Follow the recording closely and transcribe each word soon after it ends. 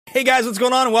Hey guys, what's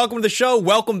going on? And welcome to the show.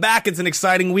 Welcome back. It's an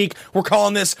exciting week. We're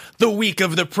calling this the Week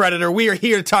of the Predator. We are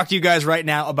here to talk to you guys right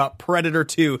now about Predator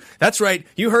 2. That's right.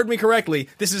 You heard me correctly.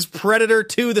 This is Predator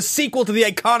 2, the sequel to the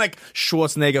iconic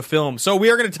Schwarzenegger film. So we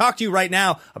are going to talk to you right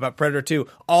now about Predator 2,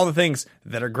 all the things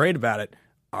that are great about it.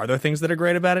 Are there things that are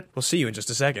great about it? We'll see you in just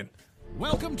a second.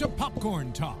 Welcome to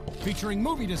Popcorn Talk, featuring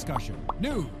movie discussion,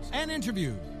 news, and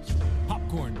interviews.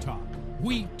 Popcorn Talk.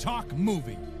 We talk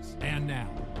movies. And now,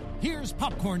 here's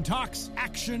Popcorn Talk's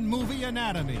Action Movie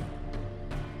Anatomy.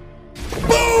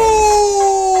 Boom!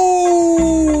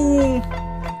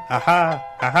 Ha-ha,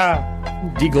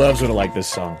 ha-ha. D Gloves would have liked this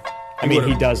song. I mean,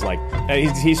 he does like...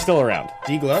 He's still around.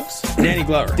 D Gloves? Danny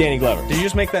Glover. Danny Glover. Did you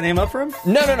just make that name up for him?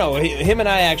 No. Him and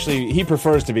I actually... He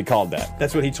prefers to be called that.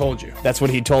 That's what he told you. That's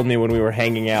what he told me when we were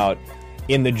hanging out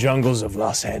in the jungles of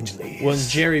Los Angeles. When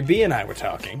Jerry B and I were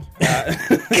talking. God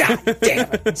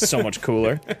damn it. It's so much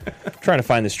cooler. Trying to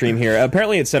find the stream here.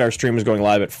 Apparently it said our stream was going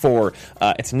live at 4.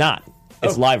 It's not.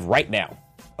 It's live right now.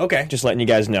 Okay. Just letting you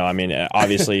guys know. I mean,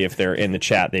 obviously, if they're in the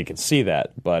chat, they can see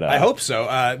that. But I hope so.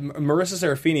 Marissa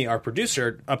Serafini, our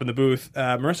producer, up in the booth.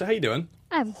 Marissa, how you doing?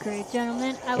 I'm great,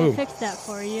 gentlemen. I will fix that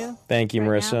for you. Thank you,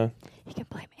 right Marissa. now. You can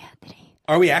blame Anthony.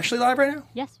 Are we actually live right now?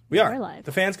 Yes, we are. we're live.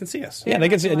 The fans can see us. Yeah, they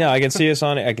can see. No, I can see us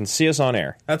on. I can see us on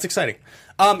air. That's exciting.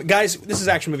 Guys, this is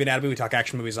Action Movie Anatomy. We talk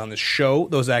action movies on this show.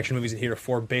 Those action movies adhere to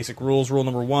 4 basic rules. Rule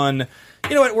number 1.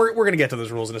 You know what? We're going to get to those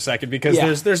rules in a second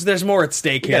because there's more at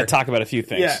stake here. We got to talk about a few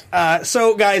things. Yeah.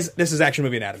 So, guys, this is Action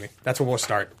Movie Anatomy. That's where we'll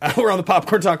start. We're on the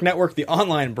Popcorn Talk Network, the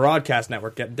online broadcast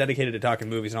network dedicated to talking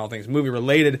movies and all things movie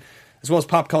related, as well as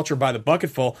pop culture by the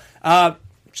bucketful.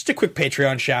 Just a quick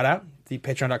Patreon shout out. The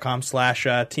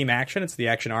patreon.com/Team Action. It's the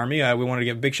Action Army. We wanted to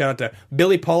give a big shout out to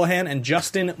Billy Polahan and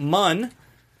Justin Munn.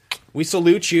 We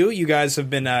salute you. You guys have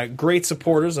been great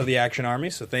supporters of the Action Army,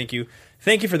 so thank you.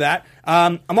 Thank you for that.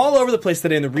 I'm all over the place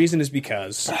today, and the reason is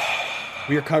because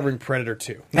we are covering Predator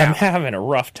 2. Now, I'm having a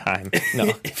rough time.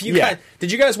 No.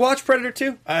 Did you guys watch Predator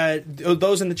 2?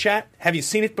 Those in the chat, have you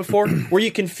seen it before? Were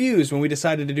you confused when we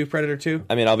decided to do Predator 2?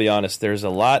 I mean, I'll be honest. There's a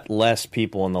lot less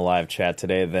people in the live chat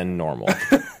today than normal.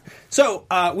 So,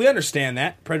 we understand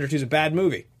that. Predator 2 is a bad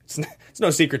movie. It's no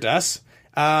secret to us.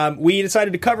 We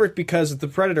decided to cover it because The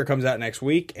Predator comes out next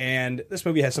week, and this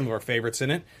movie has some of our favorites in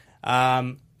it.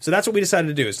 So that's what we decided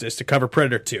to do, is to cover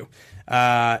Predator 2.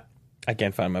 I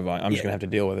can't find my volume. I'm just going to have to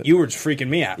deal with it. You were just freaking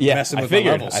me out. Yeah, messing with I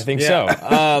figured. my levels. I think so.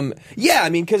 I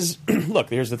mean, because, look,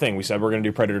 here's the thing. We said we're going to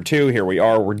do Predator 2. Here we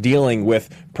are. We're dealing with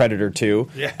Predator 2.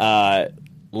 Yeah.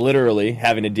 Literally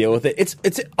having to deal with it.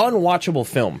 It's an unwatchable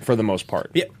film for the most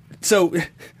part. Yeah. So,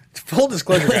 full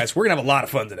disclosure, guys, we're going to have a lot of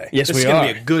fun today. Yes, this we is are. going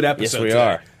to be a good episode Yes, we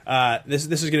today. are. This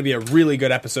is going to be a really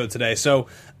good episode today. So,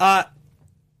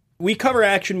 we cover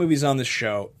action movies on this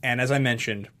show, and as I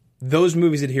mentioned, those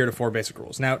movies adhere to 4 basic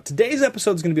rules. Now, today's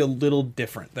episode is going to be a little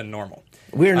different than normal.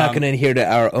 We're not going to adhere to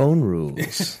our own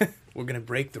rules. We're going to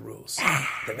break the rules.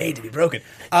 They're made to be broken.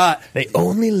 They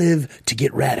only live to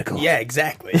get radical. Yeah,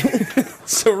 exactly.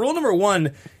 So rule number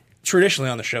 1,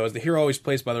 traditionally on the show, is the hero always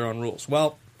plays by their own rules.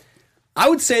 Well, I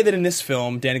would say that in this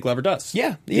film, Danny Glover does.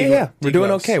 Yeah. We're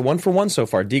doing okay. 1 for 1 so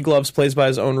far. D Gloves plays by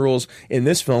his own rules in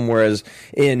this film, whereas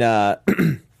in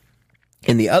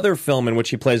in the other film in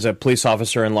which he plays a police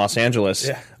officer in Los Angeles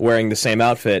wearing the same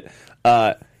outfit,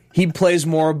 he plays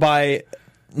more by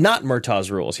not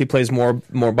Murtaugh's rules. He plays more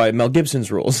by Mel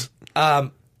Gibson's rules. I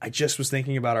just was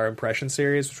thinking about our impression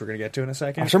series, which we're going to get to in a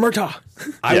second. Officer Murtaugh.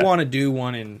 I want to do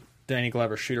one in Danny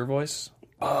Glover's shooter voice.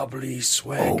 Bubbly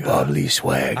swagger. Oh, bubbly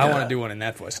swagger. I want to do one in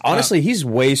that voice. Honestly, he's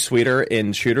way sweeter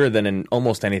in Shooter than in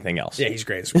almost anything else. Yeah, he's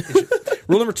great.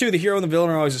 Rule number 2, the hero and the villain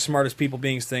are always the smartest people,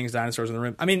 beings, things, dinosaurs in the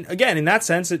room. I mean, again, in that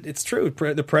sense, it's true.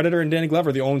 The Predator and Danny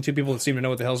Glover are the only 2 people that seem to know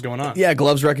what the hell's going on. Yeah,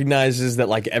 Gloves recognizes that,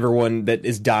 like, everyone that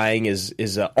is dying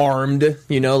is armed,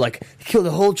 you know, like, killed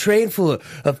a whole train full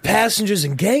of passengers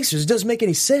and gangsters. It doesn't make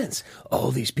any sense. All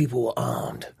these people were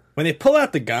armed. When they pull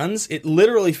out the guns, it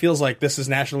literally feels like this is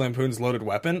National Lampoon's Loaded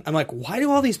Weapon. I'm like, why do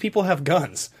all these people have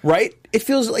guns? Right? It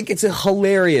feels like it's a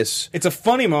hilarious... It's a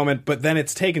funny moment, but then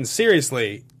it's taken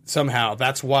seriously somehow.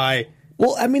 That's why...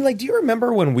 Well, I mean, like, do you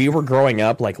remember when we were growing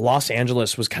up, like, Los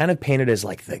Angeles was kind of painted as,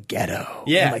 like, the ghetto?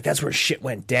 Yeah. And, like, that's where shit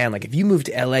went down. Like, if you moved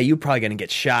to L.A., you're probably going to get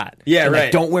shot. Yeah, and, right.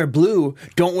 Like, don't wear blue,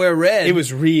 don't wear red. It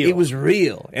was real. It was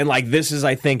real. And, like, this is,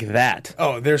 I think, that.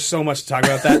 Oh, there's so much to talk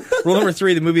about that. Rule number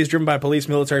 3, the movie is driven by a police,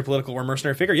 military, political, or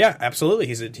mercenary figure. Yeah, absolutely.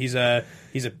 He's a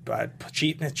He's a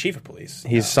chief of police.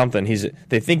 He's something.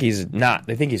 They think he's not.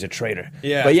 They think he's a traitor.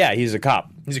 Yeah. But yeah, he's a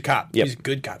cop. He's a cop. Yep. He's a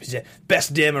good cop. He's a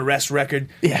best damn arrest record.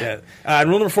 Yeah. And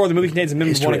rule number 4, the movie contains a minimum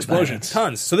of History one of explosion. violence.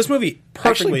 Tons. So this movie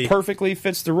Perfectly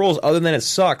fits the rules, other than it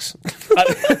sucks.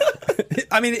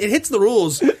 I mean, it hits the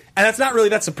rules, and that's not really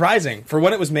that surprising for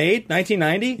when it was made,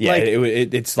 1990. Yeah,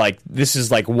 it's like this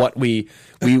is like what we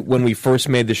when we first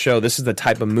made the show. This is the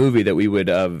type of movie that we would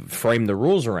frame the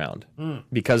rules around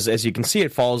because, as you can see,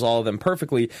 it follows all of them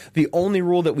perfectly. The only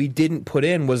rule that we didn't put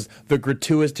in was the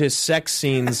gratuitous sex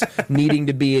scenes needing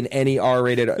to be in any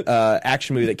R-rated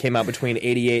action movie that came out between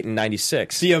 88 and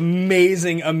 96. The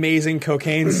amazing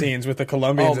cocaine scenes with the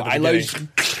Colombians. Oh, at the I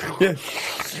beginning.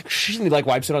 He like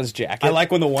wipes it on his jacket. I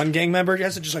like when the one gang member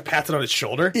just like pats it on his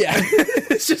shoulder. Yeah.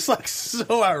 It's just like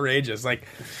so outrageous. Like,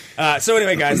 so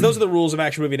anyway, guys, those are the rules of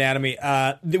action movie anatomy.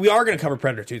 We are going to cover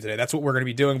Predator 2 today. That's what we're going to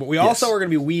be doing. But we also are going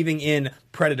to be weaving in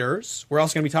Predators. We're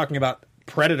also going to be talking about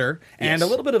Predator and a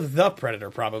little bit of The Predator,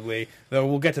 probably. Though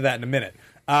we'll get to that in a minute.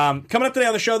 Coming up today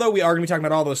on the show, though, we are going to be talking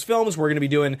about all those films. We're going to be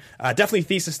doing definitely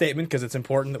thesis statement because it's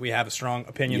important that we have strong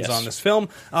opinions on this film.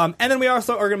 And then we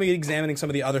also are going to be examining some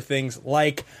of the other things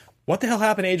like what the hell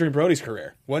happened to Adrian Brody's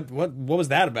career? What was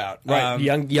that about? Right,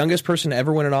 youngest person to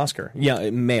ever win an Oscar.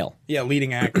 Yeah, male. Yeah,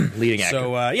 leading actor. Leading actor.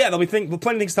 So there'll be plenty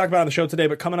of things to talk about on the show today.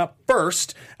 But coming up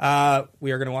first, we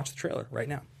are going to watch the trailer right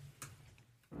now.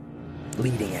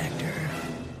 Leading actor.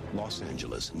 Los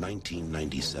Angeles,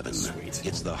 1997. Sweet.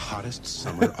 It's the hottest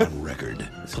summer on record.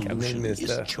 Pollution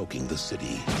is choking the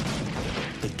city.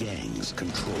 The gangs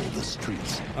control the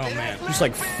streets. Oh, man. Just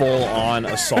like full-on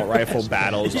assault rifle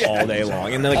battles all day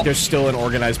long. And then like there's still an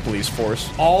organized police force.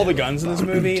 All the guns in this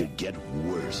movie, To get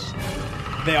worse.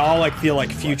 they all like feel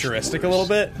like futuristic a little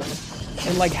bit.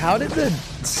 And like how did the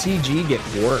CG get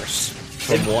worse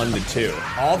from 1 to 2?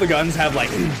 All the guns have like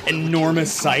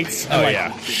enormous sights and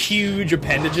like huge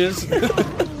appendages. Will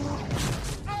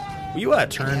you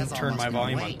turn my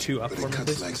volume on 2 up for me,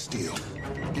 please? Like steel.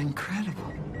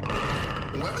 Incredible.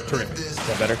 Turn it. Is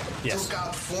that better? Yes.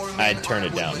 I'd turn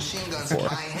it down before.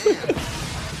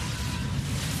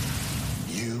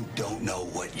 You don't know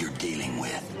what you're dealing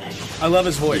with. I love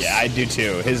his voice. Yeah, I do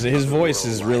too. His voice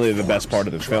is really the best part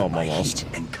of the film, almost.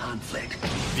 Heat and conflict.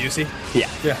 Busey? Yeah.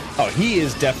 Yeah. Oh, he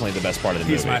is definitely the best part of the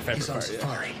He's movie. my favorite He's on part. Yeah.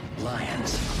 safari.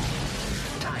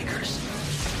 Lions. Tigers.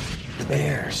 The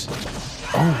bears.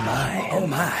 Oh my. Oh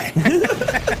my.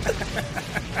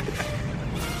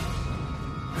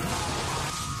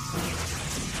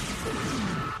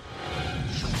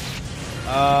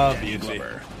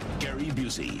 Busey. Gary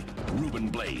Busey. Ruben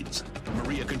Blades.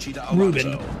 Maria Conchita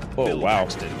Alonso. Oh, Bill wow.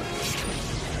 Paxton.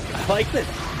 I like that.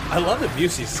 I love that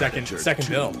Busey's second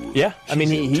bill. Yeah, I mean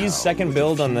he's second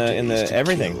build on the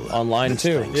everything online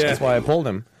too. Yeah. That's why I pulled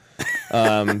him.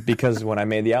 Because when I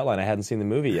made the outline, I hadn't seen the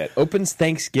movie yet. Opens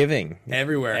Thanksgiving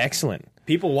Everywhere. Excellent.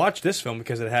 People watched this film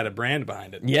because it had a brand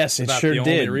behind it. Yes, it That's sure the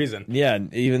did. only reason. Yeah,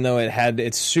 even though it had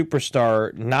its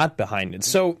superstar not behind it.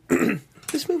 So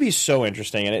this movie is so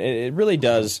interesting, and it really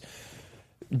does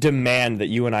demand that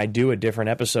you and I do a different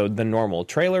episode than normal.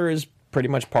 Trailer is pretty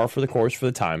much par for the course for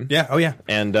the time. Yeah. Oh yeah.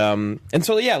 And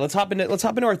so yeah, let's hop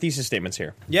into our thesis statements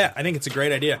here. Yeah, I think it's a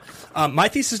great idea. My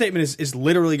thesis statement is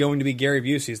literally going to be Gary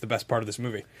Busey is the best part of this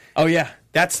movie. Oh yeah,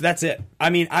 That's it. I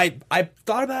mean, I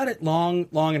thought about it long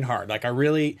and hard. Like I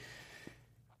really,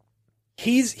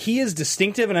 he is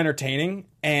distinctive and entertaining,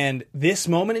 and this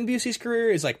moment in Busey's career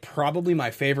is like probably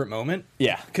my favorite moment.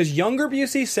 Yeah. Because younger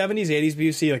Busey, 70s, 80s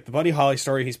Busey, like the Buddy Holly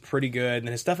story, he's pretty good. And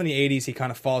his stuff in the 80s, he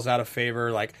kind of falls out of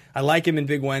favor. Like I like him in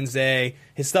Big Wednesday.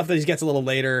 His stuff that he gets a little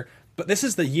later. But this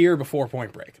is the year before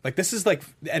Point Break. Like this is like,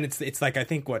 and it's like I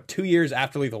think 2 years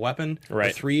after Lethal Weapon, Right?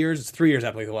 Or 3 years. It's 3 years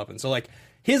after Lethal Weapon. So like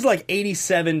his like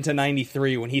 87 to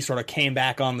 93 when he sort of came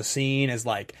back on the scene as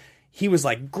like he was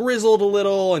like grizzled a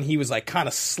little and he was like kind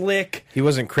of slick. he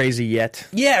wasn't crazy yet.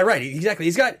 Yeah, right. Exactly.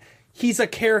 He's a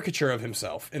caricature of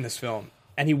himself in this film,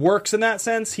 and he works in that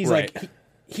sense. He's Right. like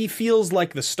he feels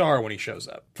like the star when he shows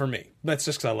up. For me, that's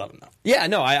just because I love him though. Yeah,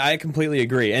 no, I completely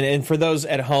agree. And for those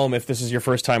at home, if this is your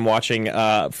first time watching,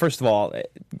 first of all,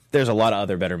 there's a lot of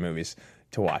other better movies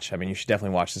to watch. I mean, you should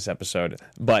definitely watch this episode.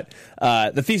 But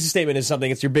the thesis statement is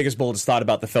something, it's your biggest boldest thought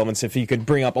about the film. And so if you could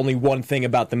bring up only one thing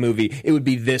about the movie, it would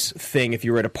be this thing. If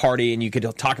you were at a party and you could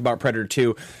talk about Predator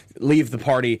 2, leave the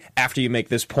party after you make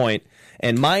this point.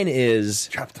 And mine is...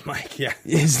 Drop the mic, yeah.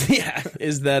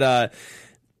 is that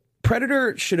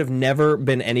Predator should have never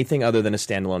been anything other than a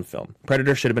standalone film.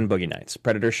 Predator should have been Boogie Nights.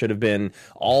 Predator should have been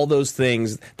all those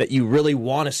things that you really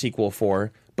want a sequel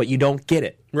for, but you don't get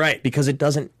it. Right. Because it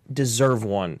doesn't deserve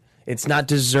one. It's not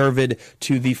deserved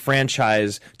to the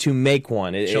franchise to make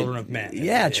one. Children of Men.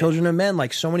 Yeah, Children of Men.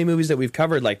 Like so many movies that we've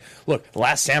covered. Like, look, The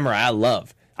Last Samurai, I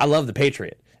love The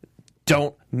Patriot.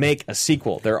 Don't make a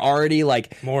sequel. They're already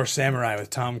like more samurai with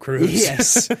Tom Cruise.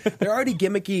 Yes, they're already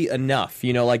gimmicky enough.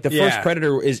 You know, like the first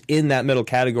Predator is in that middle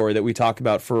category that we talk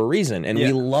about for a reason, and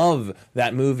we love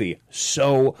that movie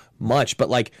so much. But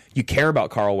like, you care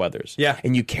about Carl Weathers,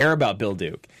 and you care about Bill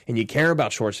Duke, and you care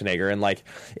about Schwarzenegger, and like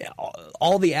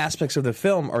all the aspects of the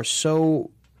film are so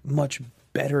much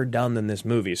better done than this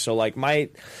movie. So like and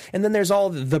then there's all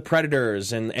the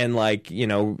Predators and like, you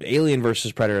know, Alien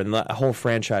versus Predator and the whole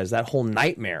franchise, that whole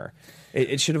nightmare.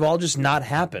 It should have all just not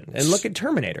happened. And look at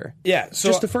Terminator. Yeah, so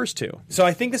just the first two. So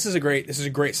I think this is a great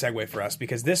segue for us,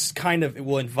 because this kind of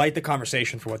will invite the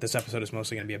conversation for what this episode is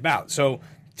mostly going to be about. So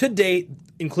to date,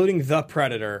 including The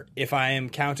Predator, if I am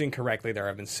counting correctly, there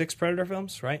have been 6 Predator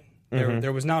films, right?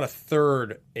 There was not a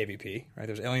third AVP, right?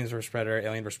 There's Aliens versus Predator,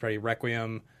 Alien versus Predator,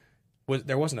 Requiem.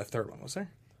 There wasn't a third one, was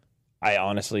there? I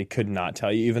honestly could not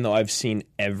tell you, even though I've seen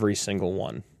every single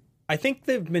one. I think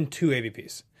there have been 2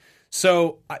 AVPs.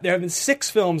 So there have been 6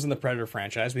 films in the Predator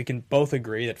franchise. We can both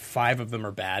agree that 5 of them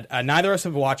are bad. Neither of us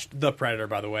have watched The Predator,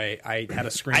 by the way. I had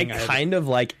a screening. I kind of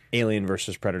like Alien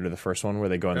versus Predator, the first one, where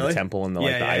they go in the temple and the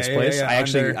ice yeah, place. Yeah, I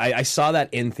actually I saw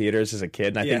that in theaters as a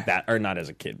kid, and I think that, or not as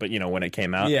a kid, but you know, when it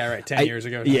came out. Yeah, right, 10 years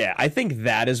ago. Yeah, I think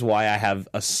that is why I have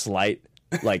a slight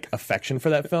like affection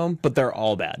for that film, but they're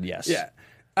all bad. Yes. Yeah.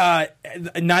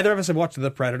 Neither of us have watched The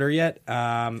Predator yet.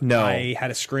 No. I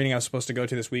had a screening I was supposed to go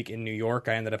to this week in New York.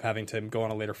 I ended up having to go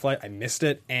on a later flight. I missed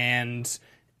it, and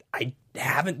I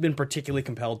haven't been particularly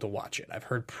compelled to watch it. I've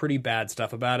heard pretty bad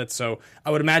stuff about it, so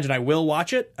I would imagine I will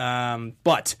watch it.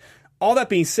 But all that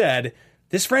being said,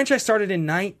 this franchise started in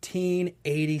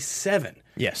 1987.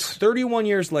 Yes. 31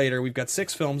 years later, we've got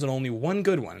 6 films and only one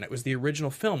good one, and it was the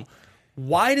original film.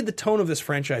 Why did the tone of this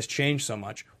franchise change so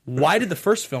much? Why did the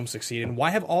first film succeed, and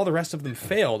why have all the rest of them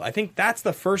failed? I think that's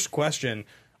the first question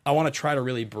I want to try to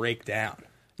really break down.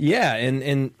 Yeah,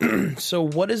 and so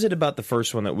what is it about the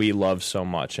first one that we love so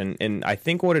much? And I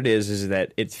think what it is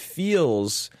that it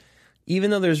feels,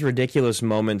 even though there's ridiculous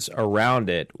moments around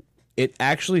it, it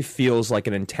actually feels like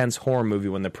an intense horror movie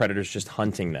when the Predator's just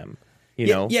hunting them. You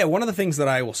know? Yeah, one of the things that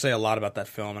I will say a lot about that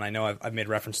film, and I know I've made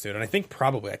reference to it, and I think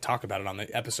probably I talked about it on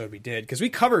the episode we did, because we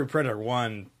covered Predator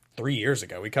 1 3 years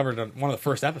ago. We covered one of the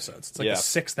first episodes. It's like the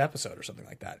 6th episode or something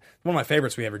like that. One of my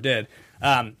favorites we ever did.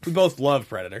 We both love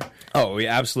Predator. Oh,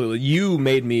 yeah, absolutely. You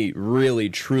made me really,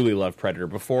 truly love Predator.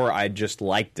 Before, I just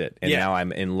liked it, and now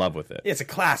I'm in love with it. It's a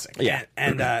classic. Yeah.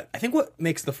 And I think what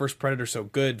makes the first Predator so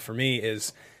good for me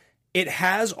is it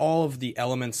has all of the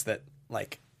elements that,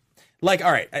 like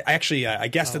all right, I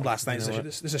guested last night.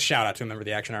 This is a shout out to a member of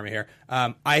the Action Army here.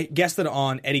 I guested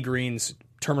on Eddie Green's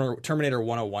Terminator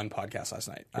 101 podcast last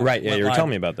night. Right, yeah, you were telling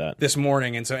me about that this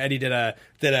morning. And so Eddie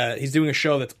he's doing a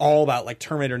show that's all about like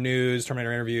Terminator news,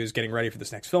 Terminator interviews, getting ready for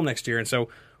this next film next year. And so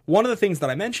one of the things that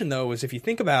I mentioned though is if you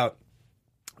think about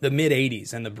the mid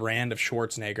 80s and the brand of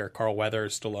Schwarzenegger, Carl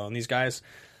Weathers, Stallone, these guys,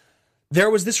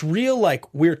 there was this real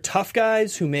like we're tough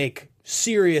guys who make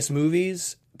serious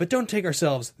movies, but don't take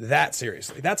ourselves that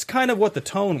seriously. That's kind of what the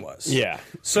tone was. Yeah.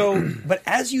 So, but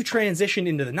as you transitioned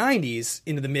into the 90s,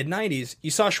 into the mid-90s, you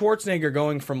saw Schwarzenegger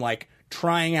going from, like,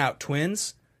 trying out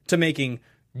Twins to making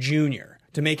Junior,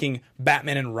 to making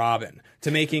Batman and Robin,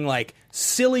 to making, like,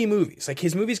 silly movies. Like,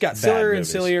 his movies got sillier and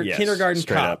sillier. Yes, Kindergarten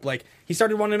Cop. Up. Like, he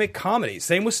started wanting to make comedies.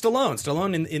 Same with Stallone.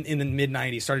 Stallone in the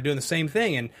mid-90s started doing the same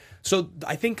thing. And so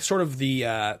I think sort of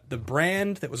the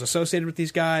brand that was associated with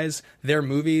these guys, their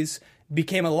movies,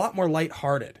 became a lot more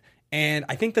lighthearted. And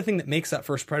I think the thing that makes that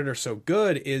first Predator so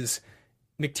good is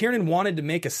McTiernan wanted to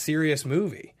make a serious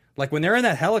movie. Like when they're in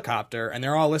that helicopter and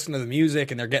they're all listening to the music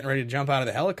and they're getting ready to jump out of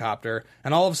the helicopter,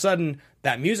 and all of a sudden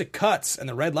that music cuts and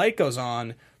the red light goes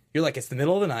on, you're like, it's the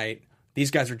middle of the night.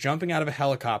 These guys are jumping out of a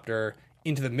helicopter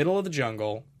into the middle of the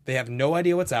jungle. They have no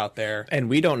idea what's out there. And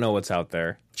we don't know what's out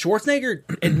there. Schwarzenegger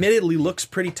admittedly looks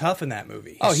pretty tough in that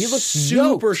movie. Oh, he looks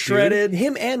super yoked, shredded. Dude.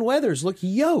 Him and Weathers look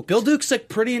yoked. Bill Duke's like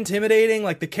pretty intimidating.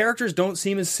 Like the characters don't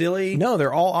seem as silly. No,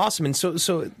 they're all awesome. And so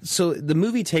the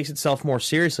movie takes itself more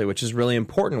seriously, which is really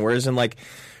important. Whereas in like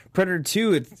Predator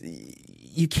 2,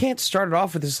 you can't start it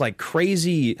off with this like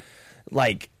crazy,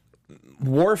 like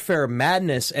warfare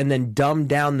madness and then dumb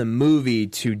down the movie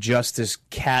to just this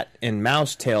cat and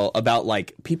mouse tale about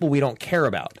like people we don't care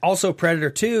about. Also, Predator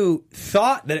 2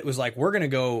 thought that it was like, we're going to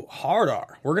go hard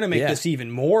R. We're going to make this even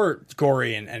more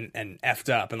gory and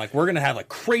effed up. And like, we're going to have like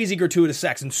crazy gratuitous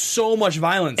sex and so much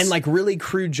violence. And like really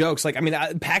crude jokes. Like, I mean,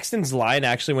 Paxton's line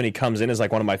actually when he comes in is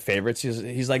like one of my favorites.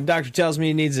 He's like, doctor tells me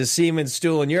he needs a semen,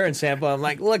 stool, and urine sample. I'm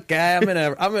like, look, guy, I'm in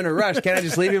a rush. Can't I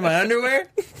just leave you in my underwear?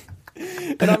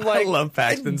 And I'm like, I love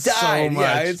Paxton so much.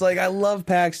 Yeah, it's like I love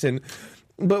Paxton.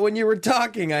 But when you were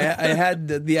talking, I had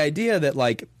the idea that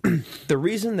like the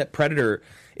reason that Predator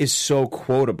is so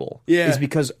quotable is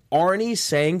because Arnie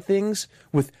saying things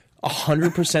with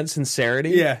 100%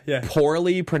 sincerity,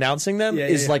 poorly pronouncing them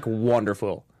is like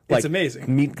wonderful. Like, it's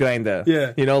amazing. Meat grinder.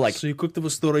 Yeah. You know, like... So you cooked up a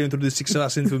story into the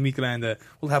success into a meat grinder.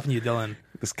 What happened to you, Dylan?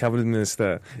 This cabinet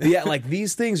minister. Yeah, like,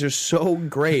 these things are so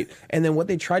great. And then what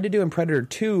they tried to do in Predator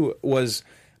 2 was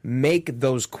make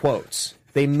those quotes.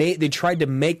 They tried to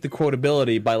make the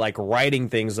quotability by, like, writing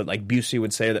things that, like, Busey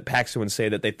would say or that Paxton would say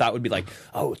that they thought would be like,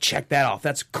 oh, check that off.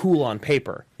 That's cool on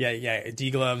paper. Yeah.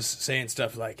 D-Gloves saying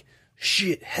stuff like,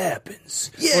 shit happens.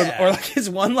 Yeah. Or like his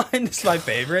one line is my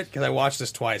favorite because I watched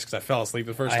this twice because I fell asleep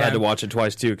the first time. I had to watch it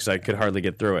twice too because I could hardly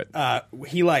get through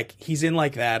it. He's in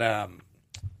like that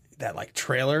like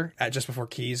trailer just before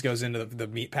Keys goes into the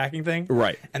meat packing thing.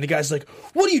 Right. And the guy's like,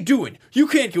 what are you doing? You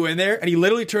can't go in there. And he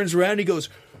literally turns around and he goes,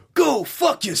 go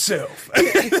fuck yourself.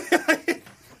 I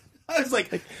was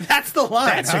like, that's the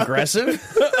line. That's aggressive.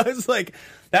 I was like,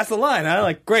 that's the line. I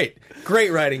like, great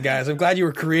writing, guys. I'm glad you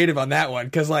were creative on that one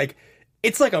because like,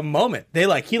 it's like a moment. He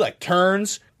like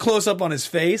turns close up on his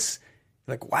face.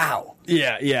 Like, wow.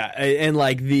 Yeah. And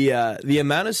like the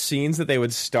amount of scenes that they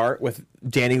would start with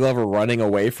Danny Glover running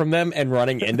away from them and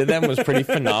running into them was pretty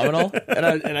phenomenal.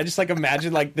 And I just like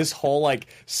imagine like this whole like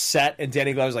set and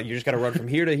Danny Glover's like, you just got to run from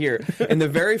here to here. And the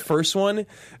very first one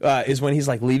is when he's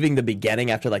like leaving the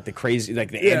beginning after like the crazy, like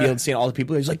the ambulance scene, all the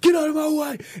people, he's like, get out of my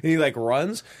way. And he like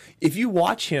runs. If you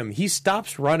watch him, he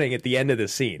stops running at the end of the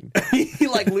scene. He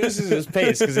like loses his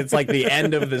pace because it's like the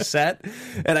end of the set.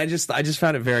 And I just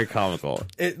found it very comical.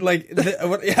 It like,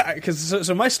 because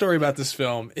so my story about this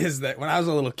film is that when I was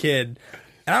a little kid,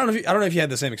 and I don't know if you had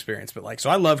the same experience, but like,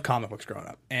 so I loved comic books growing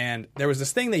up, and there was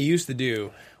this thing they used to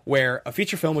do where a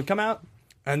feature film would come out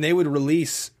and they would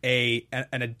release an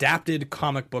adapted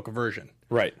comic book version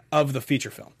of the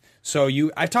feature film. So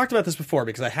I've talked about this before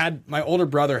because my older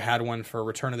brother had one for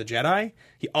Return of the Jedi.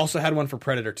 He also had one for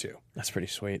Predator 2. That's pretty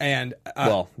sweet. And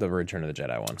the Return of the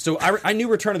Jedi one. So I knew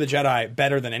Return of the Jedi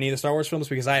better than any of the Star Wars films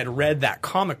because I had read that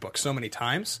comic book so many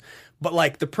times. But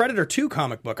like the Predator 2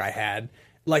 comic book I had,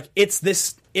 like it's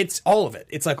all of it.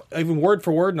 It's like even word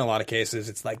for word in a lot of cases.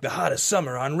 It's like the hottest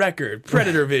summer on record,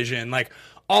 Predator vision, like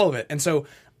all of it. And so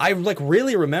I like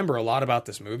really remember a lot about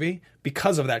this movie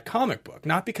because of that comic book,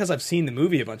 not because I've seen the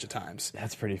movie a bunch of times.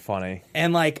 That's pretty funny.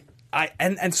 And like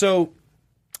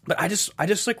but I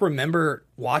just like remember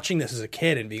watching this as a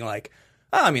kid and being like,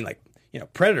 oh, I mean like, you know,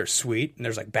 Predator's sweet, and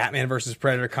there's like Batman versus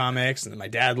Predator comics, and my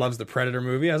dad loves the Predator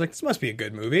movie. I was like, this must be a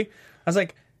good movie. I was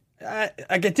like,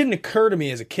 it didn't occur to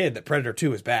me as a kid that Predator 2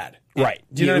 was bad. Right.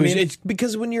 Do you know what I mean? It's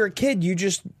because when you're a kid, you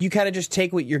kind of just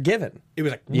take what you're given. It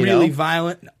was like really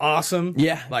violent and awesome.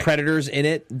 Yeah. Like Predators in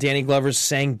it. Danny Glover's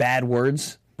saying bad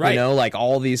words. Right. You know, like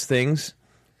all these things.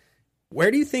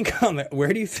 Where do you think on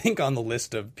the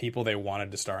list of people they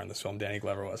wanted to star in this film Danny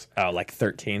Glover was? Oh, like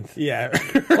 13th. Yeah.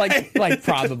 like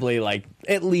probably like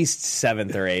at least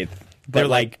 7th or 8th. But they're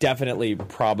like definitely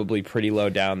probably pretty low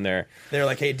down there. They're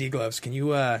like, hey, D-Gloves, can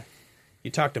you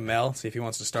talk to Mel, see if he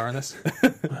wants to star in this?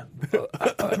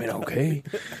 I mean, okay.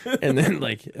 And then,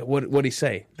 like, what'd he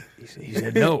say? He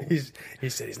said no. He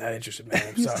said he's not interested, man.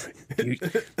 I'm sorry.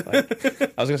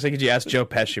 I was going to say, could you ask Joe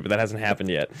Pesci, but that hasn't happened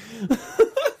yet.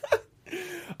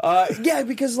 Yeah,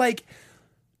 because, like,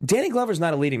 Danny Glover's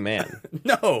not a leading man.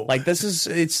 No. Like,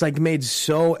 it's, like, made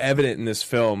so evident in this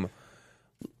film.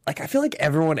 Like, I feel like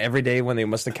everyone every day when they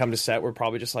must have come to set were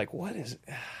probably just like, what is it?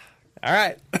 All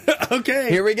right. Okay.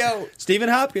 Here we go. Stephen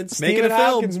Hopkins making a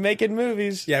film. Making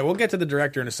movies. Yeah, we'll get to the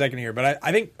director in a second here, but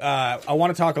I think I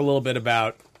want to talk a little bit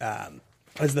about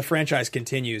as the franchise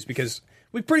continues, because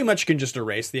we pretty much can just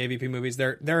erase the AVP movies.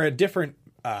 They're a different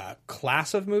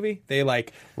class of movie. They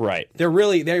like they're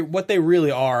what they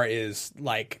really are is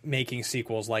like making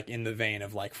sequels like in the vein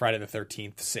of like Friday the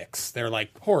 13th 6. They're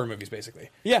like horror movies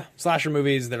basically. Yeah. Slasher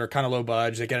movies that are kind of low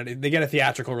budget. They get a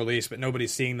theatrical release, but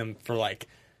nobody's seeing them for like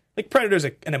Predator's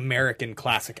an American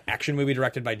classic action movie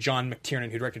directed by John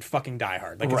McTiernan, who directed fucking Die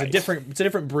Hard. Like it's a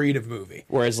different breed of movie.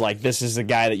 Whereas like this is a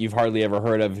guy that you've hardly ever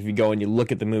heard of. If you go and you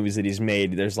look at the movies that he's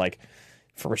made, there's like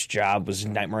first job was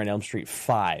Nightmare on Elm Street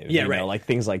 5. Yeah, you know, like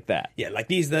things like that. Yeah, like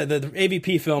these the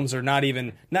AVP films are not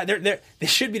even they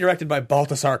should be directed by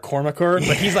Baltasar Kormákur,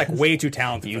 but he's like way too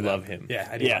talented. You for them. love him. Yeah,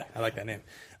 I do. Yeah. I like that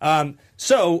name.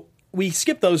 So we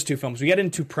skip those two films. We get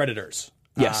into Predators.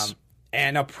 Yes.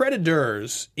 And now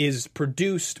Predators is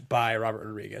produced by Robert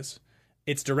Rodriguez.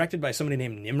 It's directed by somebody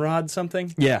named Nimrod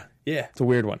something. Yeah. Yeah. It's a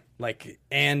weird one.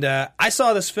 I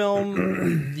saw this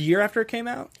film the year after it came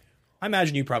out. I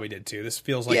imagine you probably did too. This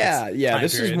feels like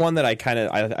This is one that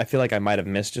I feel like I might have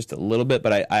missed just a little bit,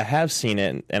 but I have seen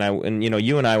it, and you know,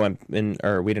 you and I went in,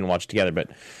 or we didn't watch together, but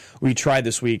we tried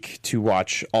this week to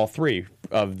watch all three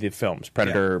of the films,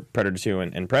 Predator, Predator 2,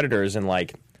 and Predators, and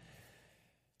like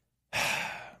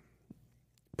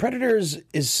Predators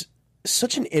is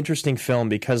such an interesting film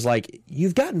because like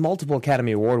you've got multiple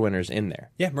Academy Award winners in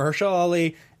there. Yeah, Mahershala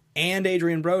Ali and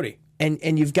Adrian Brody.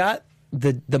 And you've got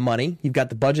the money, you've got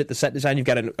the budget, the set design, you've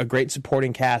got a great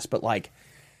supporting cast, but like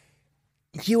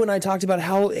you and I talked about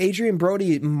how Adrian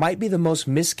Brody might be the most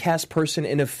miscast person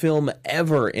in a film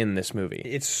ever in this movie.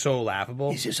 It's so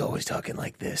laughable. He's just always talking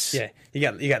like this. Yeah,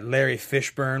 you got Larry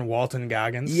Fishburne, Walton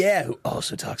Goggins. Yeah, who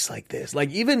also talks like this. Like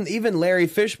even Larry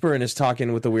Fishburne is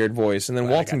talking with a weird voice, and then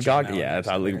Walton Goggins. Yeah,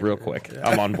 I'll leave real quick. Yeah.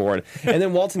 I'm on board. And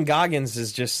then Walton Goggins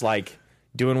is just like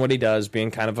doing what he does,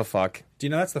 being kind of a fuck. Do you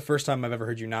know that's the first time I've ever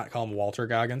heard you not call him Walter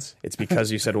Goggins? It's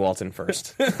because you said Walton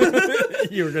first.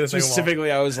 You were going to say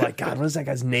specifically. I was like, God, what is that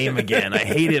guy's name again? I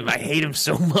hate him. I hate him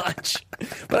so much.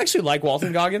 But I actually like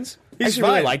Walton Goggins. I actually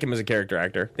really like him as a character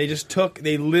actor.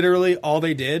 They literally all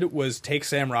they did was take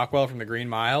Sam Rockwell from The Green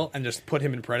Mile and just put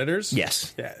him in Predators.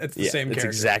 Yes. Yeah, it's the same character.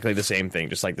 It's exactly the same thing.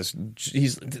 Just like this,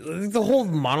 he's the whole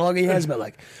monologue he has about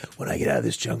like, when I get out of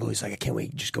this jungle, he's like, I can't wait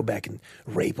to just go back and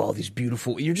rape all these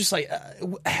beautiful. You're just like,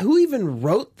 who even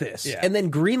wrote this? Yeah. And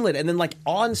then greenlit, and then like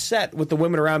on set with the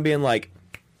women around being like,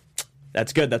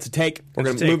 that's good. That's a take. We're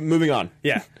going to moving on.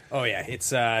 Yeah. Oh yeah.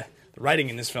 It's the writing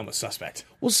in this film is suspect.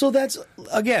 Well, so that's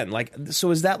again like,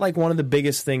 so is that like one of the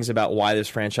biggest things about why this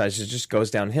franchise just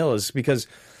goes downhill is because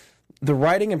the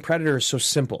writing in Predator is so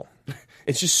simple.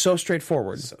 It's just so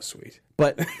straightforward. So sweet.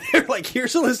 But they're like,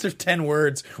 here's a list of 10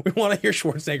 words we want to hear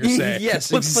Schwarzenegger say.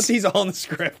 Yes. Let's put these all in the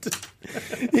script.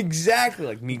 Exactly.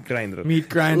 Like meat grinder. Meat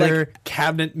grinder, like,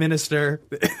 cabinet minister.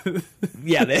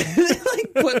 Yeah, they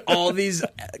like put all these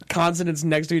consonants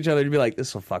next to each other to be like,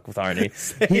 this will fuck with Arnie.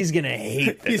 He's going to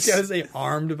hate this. He's got to say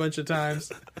armed a bunch of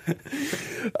times.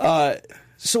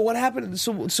 So what happened?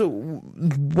 So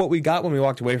what we got when we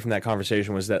walked away from that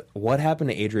conversation was that what happened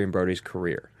to Adrian Brody's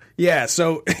career? Yeah,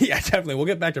 so yeah, definitely. We'll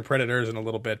get back to Predators in a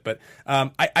little bit, but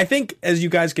I think, as you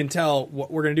guys can tell,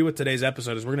 what we're going to do with today's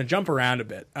episode is we're going to jump around a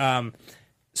bit.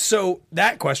 So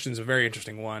that question is a very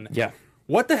interesting one. Yeah.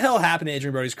 What the hell happened to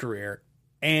Adrian Brody's career,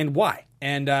 and why?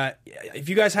 And if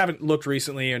you guys haven't looked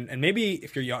recently, and maybe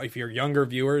if you're younger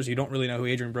viewers, you don't really know who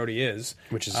Adrian Brody is,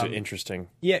 which is interesting.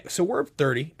 Yeah, so we're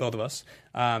 30, both of us.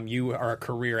 You are a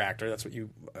career actor. That's what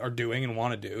you are doing and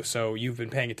want to do. So you've been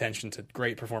paying attention to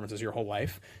great performances your whole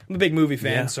life. I'm a big movie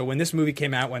fan. Yeah. So when this movie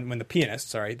came out, when The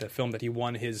Pianist, the film that he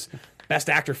won his Best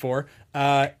Actor for,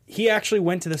 he actually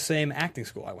went to the same acting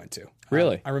school I went to.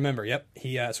 Really? I remember. Yep.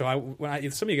 He. Some of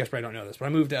you guys probably don't know this, but I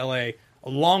moved to LA a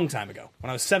long time ago. When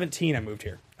I was 17, I moved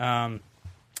here. I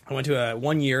went to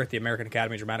 1 year at the American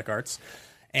Academy of Dramatic Arts,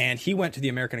 and he went to the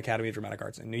American Academy of Dramatic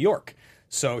Arts in New York.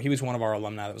 So he was one of our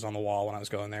alumni that was on the wall when I was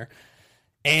going there.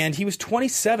 And he was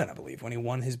 27, I believe, when he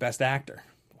won his Best Actor.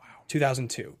 Wow.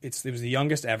 2002. It was the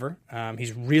youngest ever.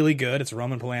 He's really good. It's a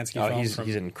Roman Polanski film.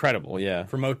 He's incredible, yeah.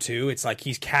 From 2002. It's like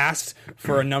he's cast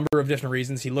for a number of different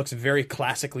reasons. He looks very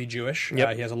classically Jewish.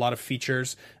 Yep. He has a lot of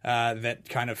features that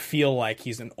kind of feel like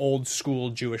he's an old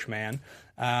school Jewish man.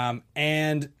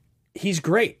 And he's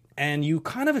great. And you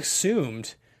kind of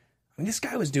assumed... this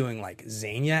guy was doing like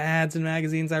Xenia ads in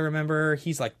magazines, I remember.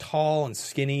 He's like tall and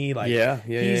skinny. Like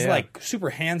he's like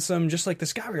super handsome, just like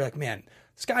this guy where you're like, man,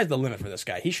 the sky's the limit for this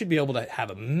guy. He should be able to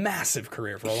have a massive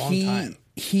career for a long time.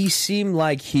 He seemed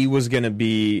like he was going to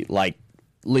be like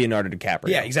Leonardo DiCaprio.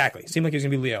 Yeah, exactly. Seemed like he was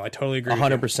going to be Leo. I totally agree.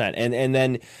 100%. And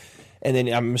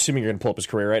then I'm assuming you're going to pull up his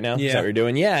career right now. Yeah. Is that what you're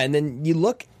doing? Yeah. And then you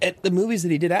look at the movies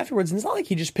that he did afterwards, and it's not like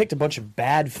he just picked a bunch of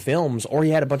bad films or he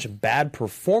had a bunch of bad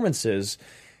performances.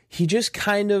 He just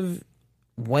kind of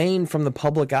waned from the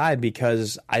public eye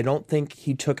because I don't think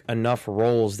he took enough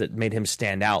roles that made him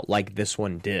stand out like this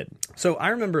one did. So I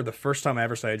remember the first time I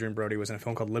ever saw Adrian Brody was in a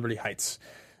film called Liberty Heights.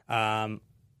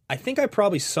 I think I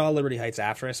probably saw Liberty Heights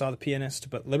after I saw The Pianist,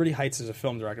 but Liberty Heights is a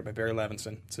film directed by Barry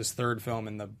Levinson. It's his third film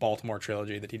in the Baltimore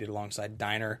trilogy that he did alongside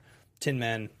Diner, Tin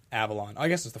Men, Avalon. Oh, I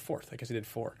guess it's the fourth. I guess he did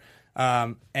 4.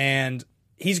 And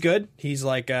He's good. He's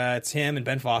like it's him and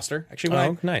Ben Foster.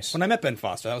 Actually, nice. When I met Ben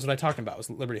Foster, that was what I talked about. Was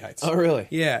Liberty Heights. Oh, really?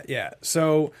 Yeah.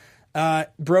 So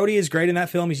Brody is great in that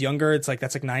film. He's younger. That's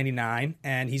like 99,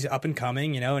 and he's up and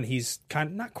coming. And he's kind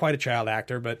of not quite a child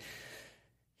actor, but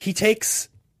he takes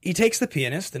The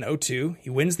Pianist in 2002. He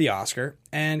wins the Oscar,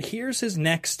 and here's his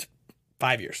next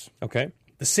 5 years. Okay.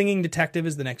 The Singing Detective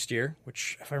is the next year,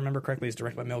 which, if I remember correctly, is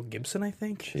directed by Mel Gibson, I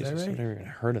think. Jesus, is that right? I've never even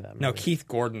heard of that movie. No, Keith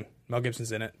Gordon. Mel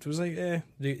Gibson's in it. It was like,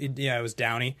 it was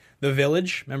Downey. The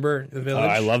Village, remember The Village? Oh,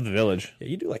 I love The Village. Yeah,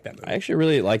 you do like that movie. I actually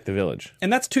really like The Village.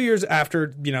 And that's 2 years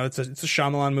after, it's a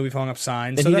Shyamalan movie following up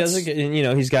Signs. And so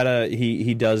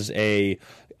he does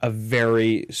a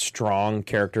very strong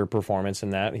character performance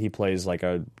in that. He plays like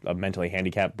a mentally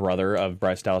handicapped brother of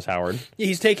Bryce Dallas Howard. Yeah,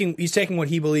 he's taking what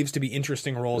he believes to be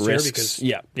interesting roles Risks.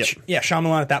 here because Yeah,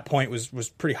 Shyamalan at that point was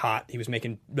pretty hot. He was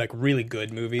making like really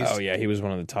good movies. Oh yeah, he was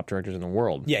one of the top directors in the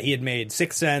world. Yeah, he had made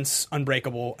Sixth Sense,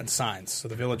 Unbreakable, and Signs. So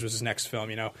The Village was his next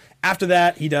film. After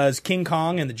that, he does King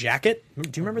Kong and The Jacket.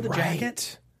 Do you remember The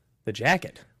Jacket? The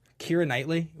Jacket. Keira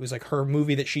Knightley. It was like her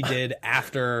movie that she did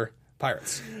after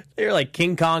Pirates. They're like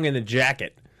King Kong and The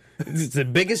Jacket. It's the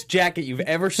biggest jacket you've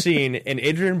ever seen, and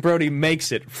Adrian Brody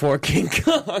makes it for King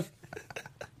Kong.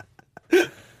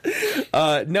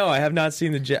 No, I have not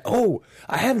seen The Jacket. Oh,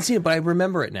 I haven't seen it, but I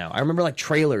remember it now. I remember like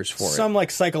trailers for it. Some like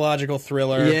psychological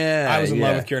thriller. Yeah, I was in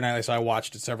love with Keira Knightley, so I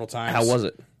watched it several times. How was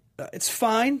it? It's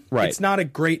fine. Right. It's not a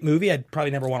great movie. I'd probably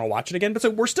never want to watch it again. But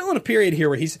so we're still in a period here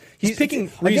where he's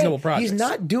picking reasonable projects. He's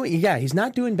not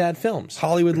doing bad films.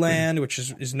 Hollywoodland, which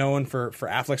is known for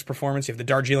Affleck's performance. You have the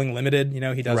Darjeeling Limited. He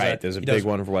does right. There's a big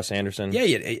one for Wes Anderson. Yeah,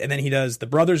 and then he does The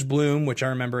Brothers Bloom, which I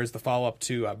remember is the follow up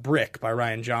to Brick by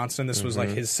Rian Johnson. This was like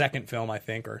his second film, I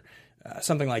think, or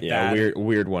something like that. Yeah,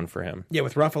 weird one for him. Yeah,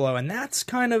 with Ruffalo, and that's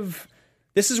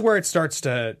this is where it starts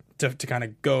to kind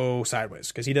of go sideways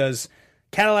because he does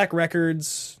Cadillac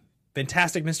Records,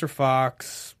 Fantastic Mr.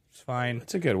 Fox. It's fine.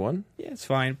 It's a good one. Yeah, it's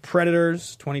fine.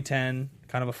 Predators, 2010,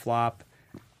 kind of a flop.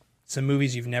 Some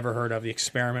movies you've never heard of. The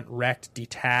Experiment, Wrecked,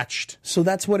 Detached. So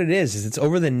that's what it is it's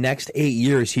over the next 8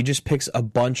 years, he just picks a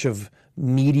bunch of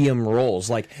medium roles.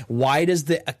 Like, why does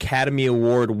the Academy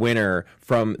Award winner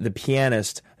from The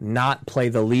Pianist not play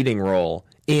the leading role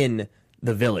in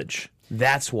The Village?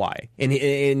 That's why.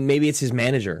 And maybe it's his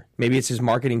manager. Maybe it's his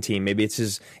marketing team. Maybe it's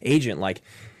his agent. Like,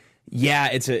 yeah,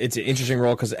 it's an interesting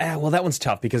role because, that one's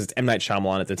tough because it's M. Night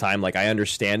Shyamalan at the time. Like, I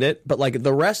understand it. But, like,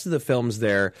 the rest of the films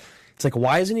there, it's like,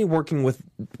 why isn't he working with...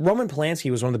 Roman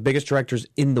Polanski was one of the biggest directors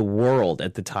in the world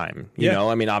at the time. You know?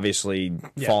 I mean, obviously,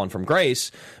 fallen from grace.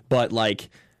 But, like...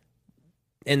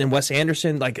 And then Wes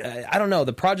Anderson, like, I don't know.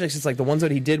 The projects, it's like the ones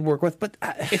that he did work with. But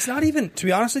it's not even... To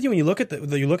be honest with you, when you look at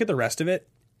the rest of it,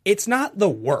 it's not the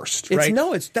worst, right?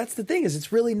 That's the thing, is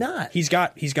it's really not. He's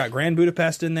got Grand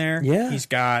Budapest in there. Yeah. He's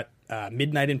got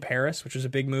Midnight in Paris, which is a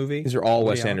big movie. These are all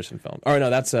Wes Anderson films. Oh, no,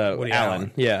 that's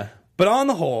Allen. Yeah. But on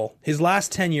the whole, his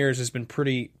last 10 years has been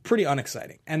pretty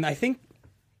unexciting. And I think,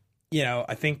 did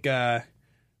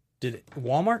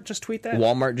Walmart just tweet that?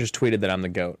 Walmart just tweeted that I'm the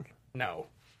GOAT. No.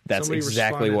 That's Somebody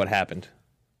exactly responded. what happened.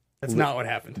 That's not what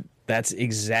happened. That's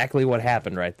exactly what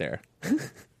happened right there.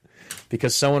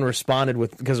 Because someone responded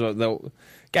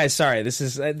guys, sorry, this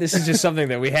is just something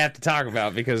that we have to talk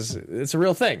about because it's a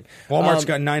real thing. Walmart's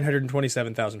got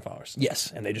 927,000 followers.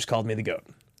 Yes, and they just called me the GOAT.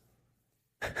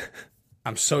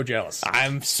 I'm so jealous.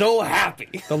 I'm so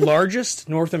happy. The largest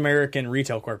North American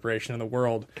retail corporation in the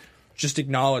world just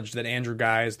acknowledged that Andrew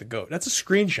Guy is the GOAT. That's a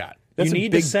screenshot. You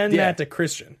need to send that to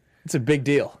Christian. It's a big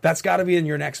deal. That's got to be in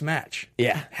your next match.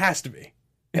 Yeah. Has to be.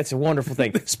 It's a wonderful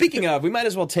thing. Speaking of, we might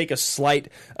as well take a slight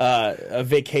a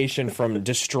vacation from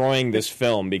destroying this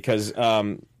film because,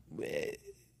 not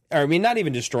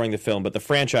even destroying the film, but the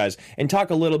franchise, and talk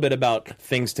a little bit about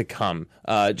things to come.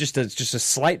 Just a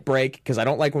slight break because I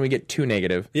don't like when we get too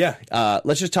negative. Yeah.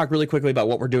 Let's just talk really quickly about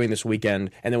what we're doing this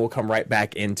weekend, and then we'll come right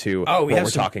back into what we're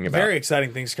talking about. Very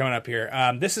exciting things coming up here.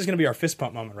 This is going to be our fist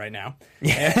pump moment right now.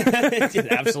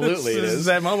 Absolutely, This is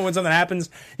that moment when something happens,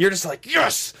 you're just like,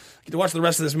 yes! I get to watch the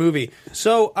rest of this movie.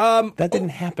 So that didn't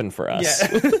happen for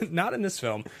us. Yeah, not in this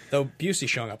film, though Busey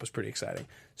showing up was pretty exciting.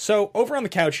 So over on the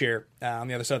couch here, on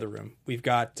the other side of the room, we've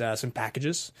got some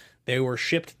packages. They were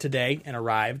shipped today and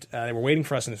arrived. They were waiting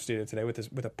for us in the studio today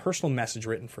with a personal message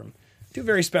written from two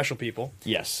very special people.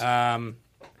 Yes.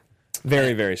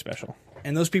 Very, very special.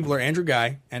 And those people are Andrew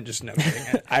Guy and just no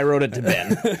kidding. I wrote it to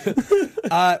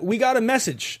Ben. We got a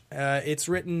message. It's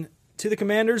written to the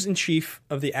commanders-in-chief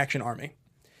of the Action Army.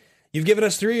 You've given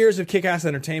us 3 years of kick-ass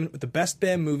entertainment with the best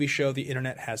damn movie show the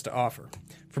internet has to offer.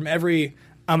 From every,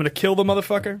 I'm going to kill the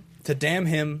motherfucker, to damn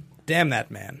him, damn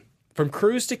that man. From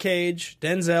Cruise to Cage,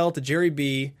 Denzel to Jerry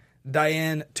B,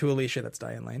 Diane to Alicia, that's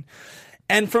Diane Lane,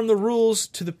 and from the rules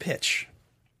to the pitch.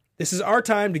 This is our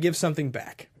time to give something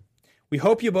back. We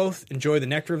hope you both enjoy the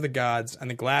nectar of the gods and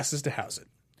the glasses to house it.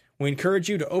 We encourage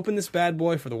you to open this bad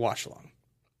boy for the watch-along.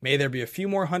 May there be a few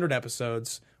more 100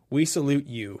 episodes. We salute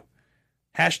you.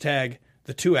 Hashtag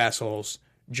the two assholes,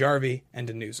 Jarvie and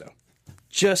Denuzo.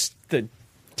 Just the...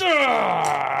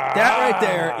 That right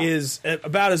there is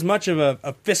about as much of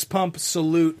a fist pump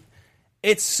salute.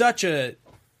 It's such a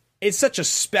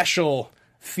special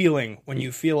feeling when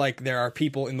you feel like there are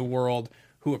people in the world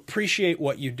who appreciate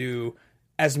what you do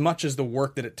as much as the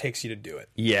work that it takes you to do it.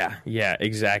 Yeah,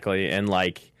 exactly. And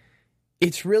like,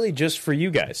 it's really just for you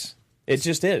guys. It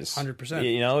just is.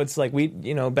 100%. You know, it's like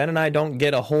Ben and I don't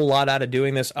get a whole lot out of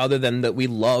doing this other than that we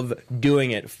love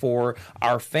doing it for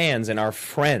our fans and our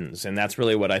friends. And that's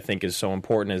really what I think is so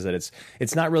important, is that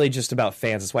it's not really just about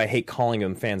fans. That's why I hate calling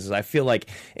them fans, is I feel like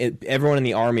everyone in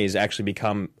the Army has actually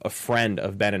become a friend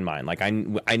of Ben and mine. Like I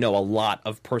know a lot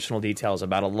of personal details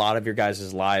about a lot of your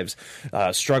guys' lives,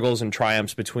 struggles and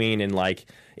triumphs between, and like,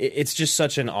 it's just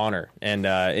such an honor. And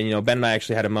Ben and I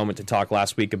actually had a moment to talk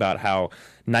last week about how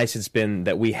nice it's been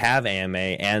that we have AMA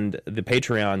and the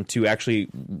Patreon to actually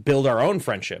build our own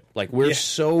friendship. Like, we're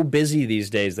so busy these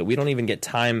days that we don't even get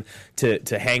time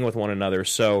to hang with one another.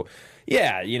 So,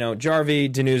 yeah, Jarvie,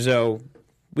 Denuzo,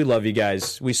 we love you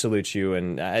guys. We salute you.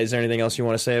 And is there anything else you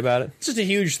want to say about it? It's just a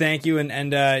huge thank you.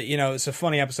 And it's a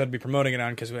funny episode to be promoting it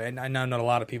on, because I know not a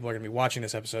lot of people are going to be watching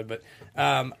this episode. But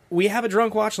we have a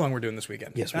drunk watch-along we're doing this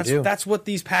weekend. Yes, we do. That's what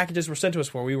these packages were sent to us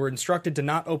for. We were instructed to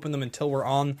not open them until we're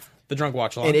on the drunk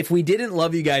watch-along. And if we didn't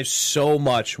love you guys so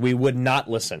much, we would not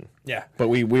listen. Yeah. But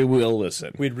we will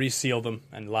listen. We'd reseal them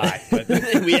and lie. But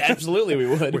we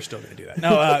would. We're still going to do that.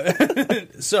 No.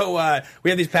 So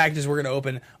we have these packages we're going to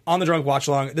open on the drunk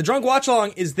watch-along. The drunk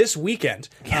watch-along is this weekend.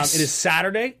 Yes. It is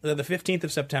Saturday, the 15th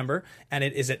of September, and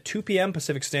it is at 2 p.m.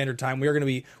 Pacific Standard Time. We are going to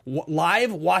be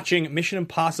live watching Mission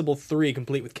Impossible 3,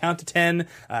 complete with Count to 10,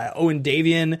 Owen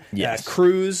Davian,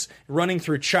 Cruise, running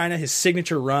through China, his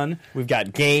signature run. We've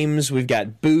got games. We've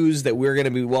got booze that we're going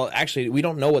to be... Well, actually, we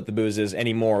don't know what the booze is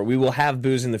anymore. We will have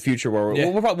booze in the future where we're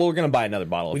going to buy another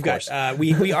bottle, of course.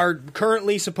 We are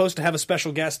currently supposed to have a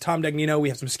special guest, Tom Dagnino. We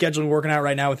have some scheduling working out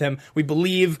right now with him. We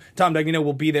believe Tom Dagnino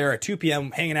will be there at 2 p.m.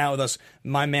 hanging out with us,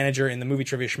 my manager in the Movie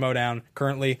Trivia Schmodown,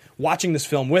 currently watching this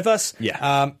film with us.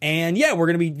 Yeah. We're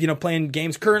going to be playing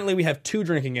games. Currently, we have 2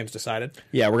 drinking games decided.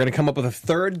 Yeah, we're going to come up with a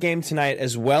third game tonight,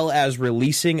 as well as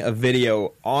releasing a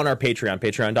video on our Patreon,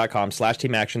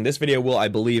 patreon.com/teamaction. This video will, I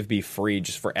believe, be free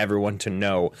just for everyone to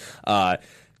know.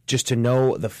 Just to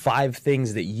know the 5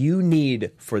 things that you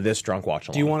need for this drunk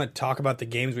watch-along. Do you want to talk about the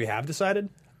games we have decided?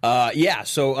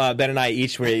 So Ben and I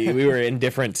each we were in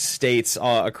different states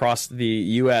across the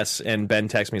U.S. and Ben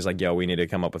texted me. He's like, "Yo, we need to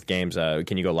come up with games.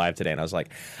 Can you go live today?" And I was like,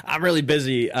 "I'm really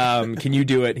busy. Can you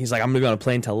do it?" He's like, "I'm going to be on a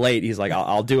plane till late." He's like,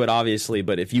 "I'll do it, obviously,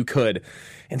 but if you could."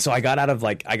 And so I got out of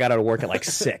work at like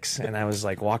 6, and I was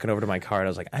like walking over to my car, and I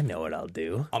was like, I know what I'll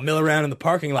do. I'll mill around in the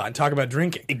parking lot and talk about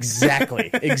drinking. Exactly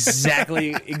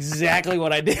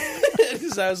what I did.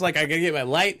 So I was like, I gotta get my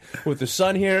light with the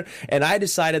sun here, and I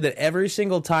decided that every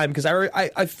single time, because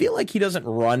I feel like he doesn't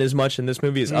run as much in this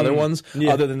movie as other ones,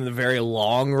 other than the very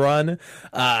long run.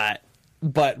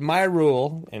 But my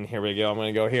rule, and here we go, I'm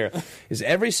going to go here, is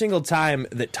every single time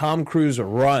that Tom Cruise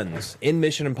runs in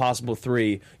Mission Impossible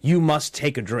 3, you must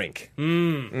take a drink.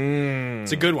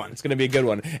 It's a good one. It's going to be a good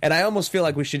one. And I almost feel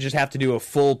like we should just have to do a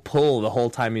full pull the whole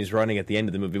time he's running at the end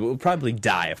of the movie. But we'll probably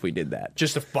die if we did that.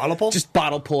 Just a bottle pull? Just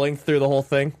bottle pulling through the whole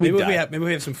thing. Maybe we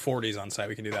have some 40s on site.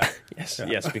 We can do that.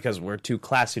 Yes, because we're too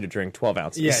classy to drink 12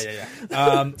 ounces.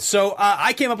 Yeah. So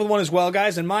I came up with one as well,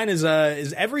 guys, and mine is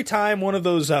every time one of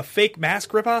those fake mask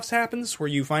ripoffs happens, where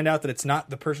you find out that it's not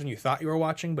the person you thought you were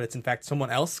watching, but it's in fact someone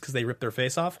else because they ripped their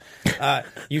face off,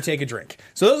 you take a drink.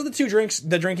 So those are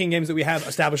the drinking games that we have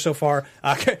established so far.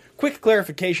 Quick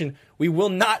clarification: we will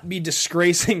not be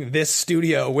disgracing this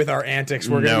studio with our antics.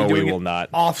 We're going to be doing it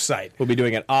off-site. We'll be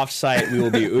doing it off-site. We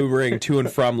will be Ubering to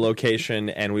and from location,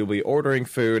 and we will be ordering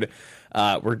food.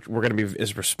 We're going to be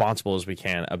as responsible as we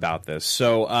can about this.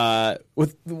 So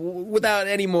without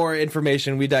any more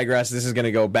information, we digress. This is going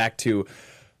to go back to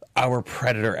our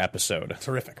Predator episode.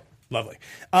 Terrific. Lovely.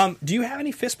 Do you have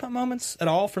any fist pump moments at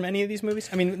all from any of these movies?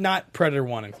 I mean, not Predator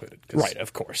 1 included. Right,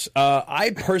 of course.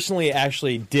 I personally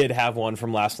actually did have one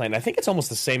from last night, and I think it's almost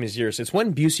the same as yours. It's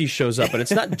when Busey shows up, but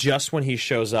it's not just when he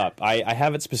shows up. I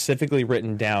have it specifically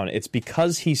written down. It's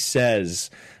because he says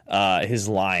his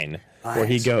line. where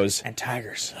he goes, and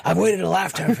tigers. I've waited a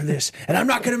lifetime for this, and I'm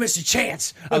not going to miss a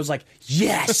chance. I was like,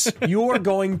 yes, you're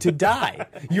going to die.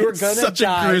 You're going to die. Such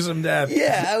a gruesome death.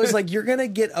 Yeah, I was like, you're going to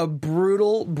get a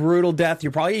brutal, brutal death.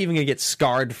 You're probably even going to get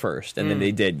scarred first. And then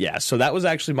they did, yeah. So that was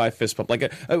actually my fist pump. Like,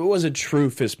 it was a true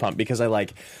fist pump because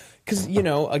because, you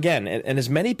know, again, and as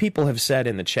many people have said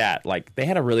in the chat, like, they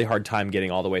had a really hard time getting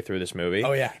all the way through this movie.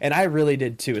 Oh, yeah. And I really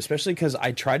did, too, especially because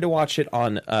I tried to watch it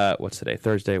on, what's today?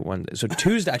 Thursday, Wednesday. So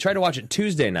Tuesday, I tried to watch it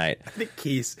Tuesday night. I think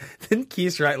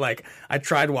Keith, right? Like, I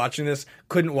tried watching this,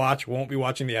 couldn't watch, won't be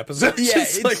watching the episode. Yeah,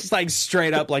 it's like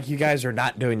straight up, like, you guys are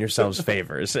not doing yourselves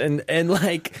favors. And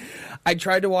like, I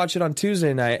tried to watch it on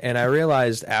Tuesday night, and I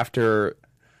realized after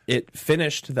it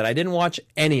finished that I didn't watch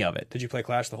any of it. Did you play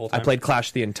Clash the whole time? I played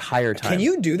Clash the entire time. Can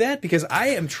you do that? Because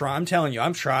I'm telling you,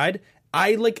 I've tried.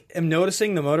 I am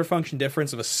noticing the motor function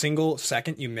difference of a single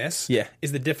second you miss. Yeah.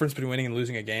 Is the difference between winning and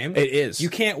losing a game. It is. You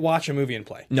can't watch a movie and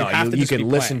play. No, you can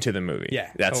listen to the movie.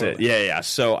 Yeah, that's totally. it. Yeah.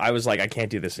 So I was like, I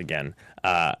can't do this again.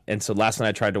 And so last night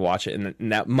I tried to watch it, and in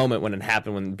that moment when it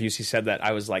happened, when Busey said that,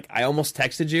 I was like, I almost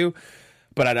texted you.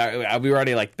 But we were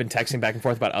already like been texting back and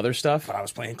forth about other stuff. But I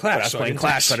was playing Clash. So I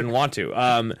didn't want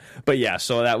to. But yeah,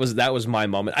 so that was my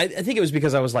moment. I think it was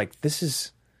because I was like, this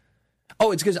is.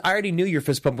 Oh, it's because I already knew your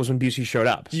fist pump was when Busey showed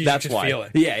up. That's why. Feel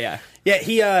it. Yeah.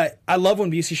 Yeah, I love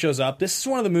when Busey shows up. This is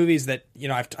one of the movies that, you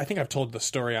know, I think I've told the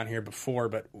story on here before,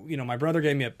 but, you know, my brother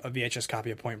gave me a VHS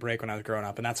copy of Point Break when I was growing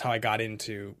up, and that's how I got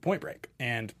into Point Break.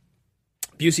 And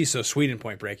Busey's so sweet in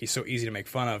Point Break. He's so easy to make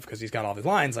fun of because he's got all his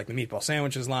lines, like the meatball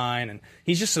sandwiches line, and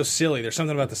he's just so silly. There's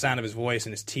something about the sound of his voice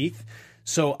and his teeth.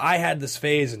 So I had this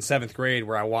phase in 7th grade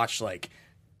where I watched like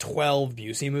 12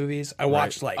 Busey movies. I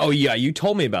watched like... Oh, yeah, you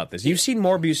told me about this. You've seen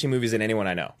more Busey movies than anyone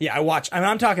I know. Yeah,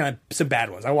 I'm talking some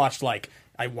bad ones. I watched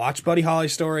Buddy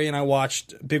Holly's Story, and I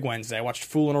watched Big Wednesday. I watched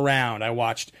Fooling Around. I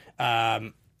watched...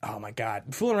 oh my God,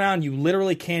 Fooling Around you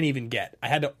literally can't even get. I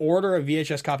had to order a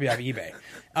VHS copy off eBay.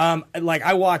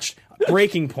 I watched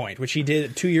Breaking Point, which he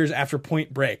did 2 years after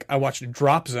Point Break. I watched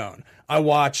Drop Zone. I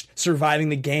watched Surviving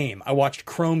the Game. I watched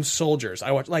Chrome Soldiers.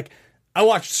 I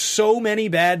watched so many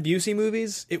bad Busey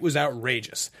movies. It was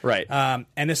outrageous. Right.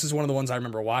 And this is one of the ones I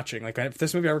remember watching. Like, if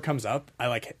this movie ever comes up,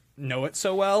 I know it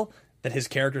so well that his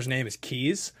character's name is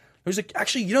Keys. I was like,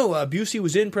 actually, you know, Busey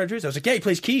was in Predators. I was like, yeah, he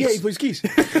plays Keys. Yeah, he plays Keys.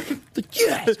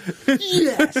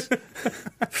 Yes.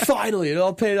 Finally, it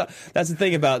all paid off. That's the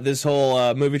thing about this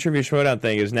whole movie trivia showdown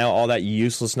thing is now all that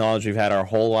useless knowledge we've had our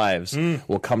whole lives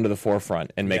will come to the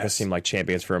forefront and make us seem like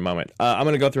champions for a moment. I'm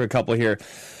going to go through a couple here.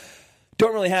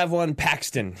 Don't really have one.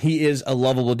 Paxton. He is a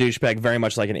lovable douchebag, very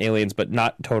much like in Aliens, but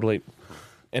not totally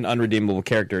an unredeemable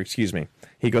character. Excuse me.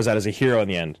 He goes out as a hero in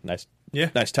the end. Nice. Yeah.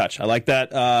 Nice touch. I like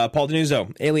that. Paul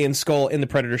Denuzzo, alien skull in the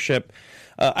Predator ship.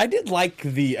 I did like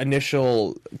the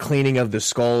initial cleaning of the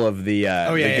skull of the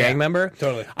gang member.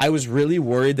 Totally. I was really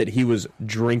worried that he was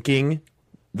drinking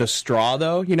the straw,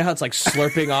 though. You know how it's like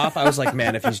slurping off? I was like,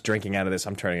 man, if he's drinking out of this,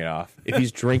 I'm turning it off. If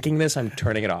he's drinking this, I'm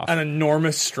turning it off. An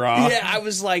enormous straw. Yeah, I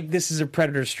was like, this is a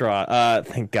Predator straw.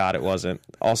 Thank God it wasn't.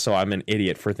 Also, I'm an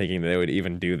idiot for thinking that they would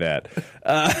even do that.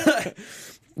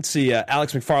 Let's see,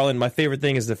 Alex McFarland, my favorite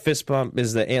thing is the fist bump,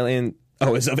 is the alien...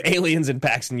 Oh, is of aliens and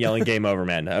Paxton yelling "Game over,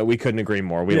 man." We couldn't agree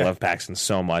more. We love Paxton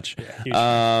so much.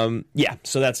 Yeah,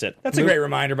 so that's it. That's a great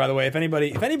reminder, by the way. If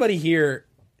anybody here,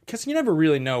 because you never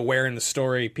really know where in the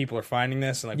story people are finding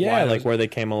this, and where they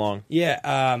came along.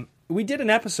 Yeah, we did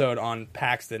an episode on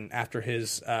Paxton after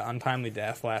his untimely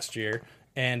death last year,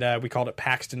 and we called it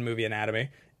Paxton Movie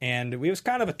Anatomy. And it was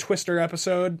kind of a Twister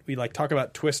episode. We talk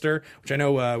about Twister, which I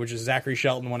know, which is Zachary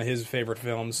Shelton, one of his favorite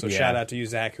films. So shout out to you,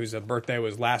 Zach, whose birthday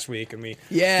was last week, and we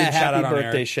did shout out on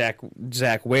birthday,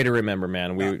 Zach. Way to remember,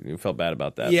 man. We felt bad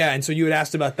about that. Yeah, and so you had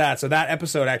asked about that. So that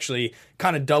episode actually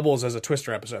kind of doubles as a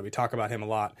Twister episode. We talk about him a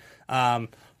lot.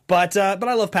 But I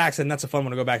love Paxton. That's a fun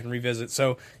one to go back and revisit.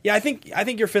 So yeah, I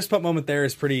think your fist pump moment there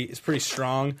is pretty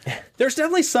strong. There's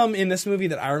definitely some in this movie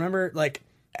that I remember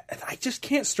I just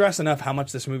can't stress enough how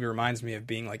much this movie reminds me of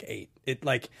being 8.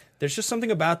 There's just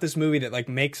something about this movie that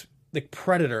makes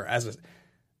Predator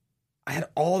I had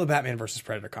all the Batman versus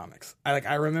Predator comics.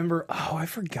 I remember. Oh, I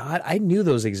forgot. I knew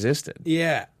those existed.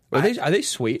 Yeah. Are they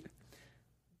sweet?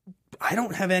 I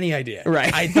don't have any idea.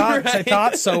 Right. I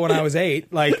thought so when I was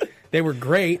 8. They were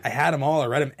great. I had them all. I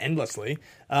read them endlessly.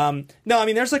 No, I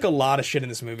mean, there's a lot of shit in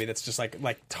this movie that's just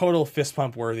like total fist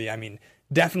pump worthy. I mean,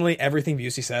 definitely everything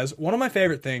Busey says. One of my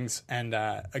favorite things, and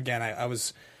again, I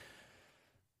was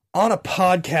on a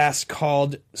podcast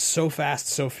called So Fast,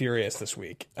 So Furious this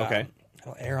week. Okay.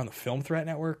 It'll air on the Film Threat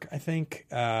Network, I think.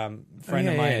 Friend of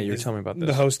mine, yeah, you were telling me about this.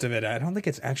 The host of it. I don't think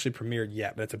it's actually premiered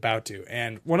yet, but it's about to.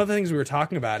 And one of the things we were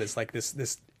talking about is like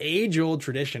this age-old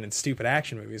tradition in stupid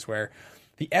action movies where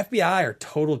the FBI are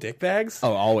total dickbags.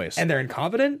 Oh, always. And they're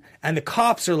incompetent, and the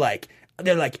cops are like,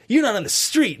 you're not on the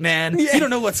street, man. Yeah. You don't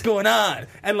know what's going on.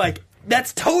 And like,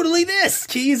 that's totally this.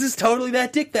 Keys is totally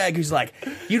that dickbag who's like,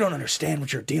 you don't understand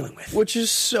what you're dealing with. Which is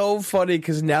so funny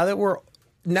because now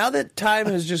that time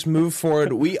has just moved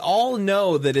forward, we all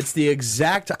know that it's the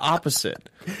exact opposite.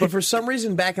 But for some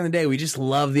reason, back in the day, we just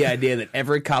love the idea that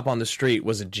every cop on the street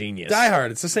was a genius. Die Hard,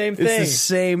 it's the same thing. It's the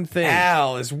same thing.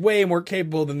 Al is way more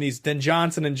capable than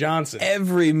Johnson & Johnson.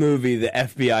 Every movie, the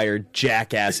FBI are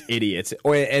jackass idiots.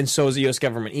 And so is the U.S.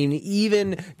 government. And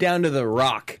even down to The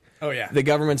Rock. Oh, yeah. The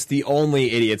government's the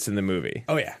only idiots in the movie.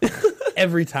 Oh, yeah.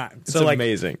 Every time. It's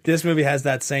amazing. This movie has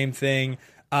that same thing.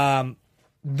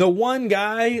 The one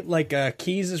guy, like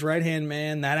Keys' right-hand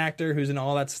man, that actor who's in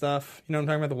all that stuff, you know what I'm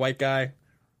talking about? The white guy,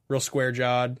 real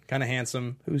square-jawed, kind of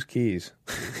handsome. Who's Keys?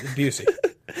 Busey.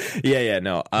 Yeah,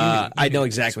 no. I know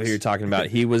exactly who you're talking about.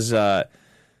 He was in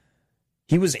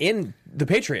The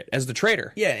Patriot as the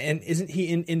traitor. Yeah, and isn't he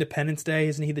in Independence Day?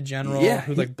 Isn't he the general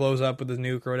who like blows up with his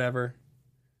nuke or whatever?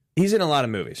 He's in a lot of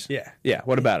movies. Yeah. Yeah,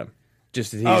 what about him?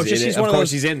 He's one of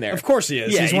those, he's in there. Of course he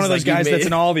is. Yeah, he's one of those like, guys that's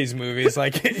in all these movies.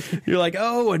 Like you're like,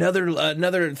 oh,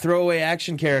 another throwaway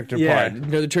action character part.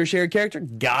 Another tertiary character?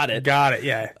 Got it.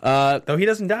 Yeah. Though he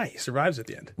doesn't die. He survives at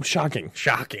the end. Shocking.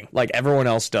 Like everyone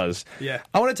else does. Yeah.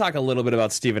 I want to talk a little bit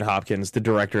about Stephen Hopkins, the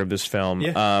director of this film.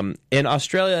 Yeah. In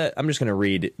Australia, I'm just going to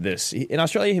read this. In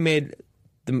Australia, he made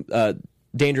the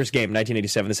Dangerous Game,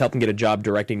 1987. This helped him get a job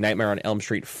directing Nightmare on Elm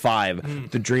Street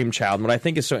 5, The Dream Child. And what I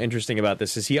think is so interesting about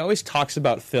this is he always talks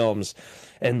about films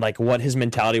and like what his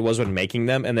mentality was when making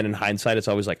them. And then in hindsight, it's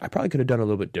always like, I probably could have done a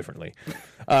little bit differently.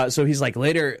 So he's like,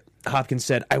 later, Hopkins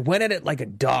said, I went at it like a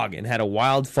dog and had a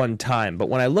wild, fun time. But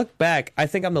when I look back, I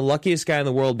think I'm the luckiest guy in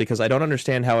the world because I don't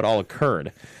understand how it all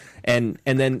occurred. And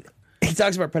then he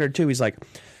talks about Predator 2. He's like,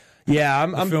 yeah,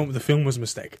 the film was a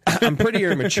mistake. I'm pretty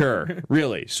immature,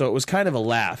 really. So it was kind of a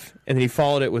laugh. And then he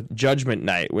followed it with Judgment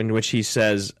Night, in which he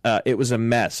says, it was a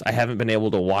mess. I haven't been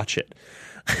able to watch it.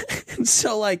 And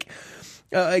so, like,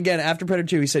 again, after Predator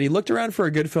 2, he said he looked around for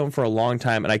a good film for a long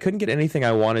time, and I couldn't get anything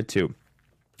I wanted to.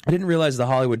 I didn't realize the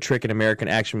Hollywood trick in American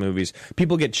action movies.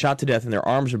 People get shot to death and their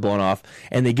arms are blown off,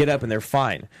 and they get up and they're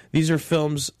fine. These are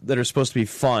films that are supposed to be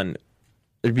fun.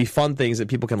 There'd be fun things that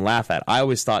people can laugh at. I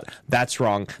always thought, that's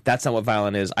wrong. That's not what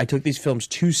violent is. I took these films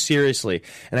too seriously,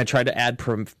 and I tried to add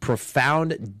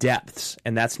profound depths,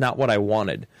 and that's not what I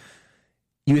wanted.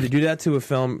 You either do that to a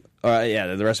film, or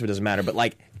the rest of it doesn't matter. But,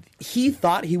 like, he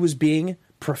thought he was being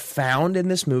profound in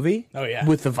this movie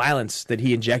with the violence that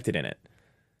he injected in it.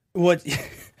 What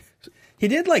he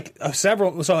did, like,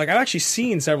 several... So, like, I've actually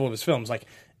seen several of his films, like...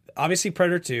 Obviously,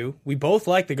 Predator 2. We both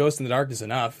like The Ghost in the Darkness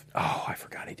enough. Oh, I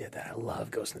forgot he did that. I love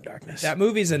Ghost in the Darkness. That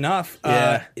movie's enough.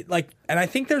 Yeah. And I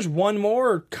think there's one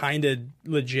more kind of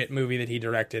legit movie that he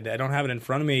directed. I don't have it in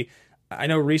front of me. I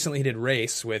know recently he did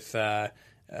Race with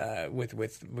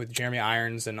Jeremy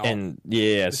Irons and all. And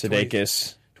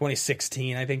Sudeikis.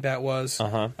 2016, I think that was.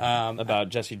 About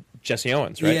Jesse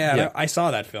Owens, right? Yeah, I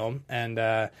saw that film, and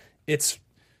it's,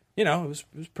 it was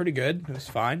pretty good. It was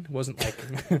fine. It wasn't like.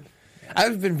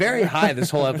 I've been very high this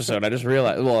whole episode. I just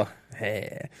realized. Well,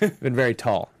 I've been very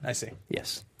tall. I see.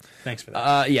 Yes. Thanks for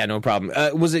that. Yeah, no problem.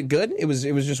 Was it good? It was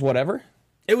just whatever.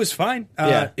 It was fine.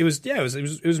 It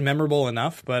was memorable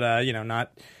enough, but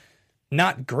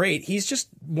not great. He's just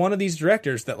one of these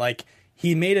directors that like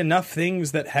he made enough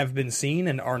things that have been seen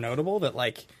and are notable that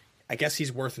like I guess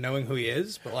he's worth knowing who he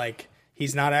is, but like.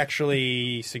 He's not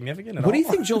actually significant at all. What do you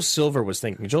think Joel Silver was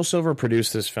thinking? Joel Silver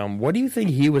produced this film. What do you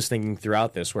think he was thinking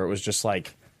throughout this, where it was just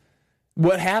like,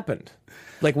 what happened?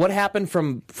 Like, what happened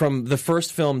from the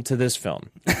first film to this film?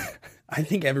 I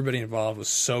think everybody involved was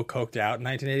so coked out in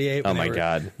 1988. Oh, my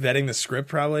God. Vetting the script,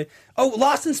 probably. Oh,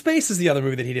 Lost in Space is the other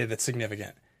movie that he did that's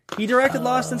significant. He directed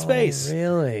Lost in Space.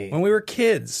 Really? When we were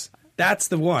kids. That's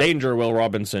the one. Danger, Will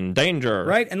Robinson. Danger.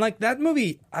 Right? And, like, that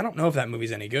movie, I don't know if that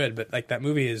movie's any good, but, like, that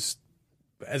movie is...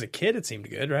 As a kid, it seemed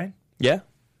good, right? Yeah.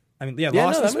 I mean,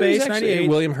 Lost in Space, 98.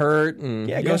 William Hurt. And,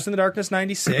 Ghost in the Darkness,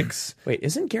 96. Wait,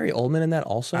 isn't Gary Oldman in that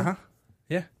also? Uh-huh.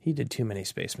 Yeah. He did too many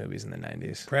space movies in the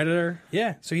 90s. Predator.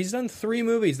 Yeah. So he's done 3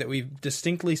 movies that we've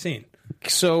distinctly seen.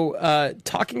 So,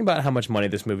 talking about how much money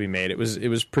this movie made, it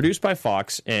was produced by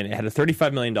Fox, and it had a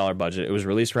 $35 million budget. It was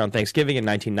released around Thanksgiving in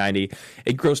 1990.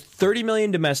 It grossed $30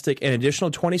 million domestic and an additional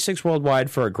 26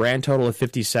 worldwide for a grand total of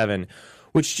 57,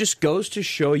 which just goes to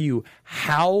show you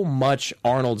how much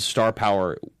Arnold's star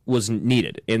power was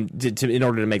needed in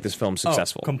order to make this film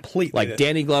successful. Completely. Like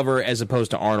Danny Glover as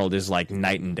opposed to Arnold is like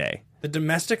night and day. The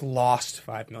domestic lost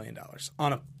 $5 million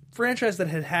on a franchise that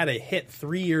had had a hit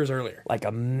 3 years earlier. Like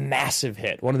a massive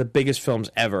hit, one of the biggest films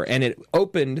ever. And it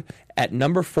opened at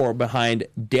number 4 behind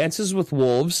Dances with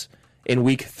Wolves in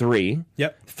week 3.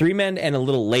 Yep. 3 Men and a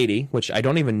Little Lady, which I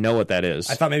don't even know what that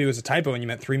is. I thought maybe it was a typo and you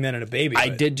meant 3 Men and a Baby. I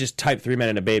did just type 3 Men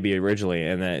and a Baby originally,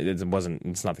 and it wasn't.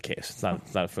 It's not the case. It's not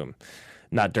a film.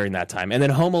 Not during that time. And then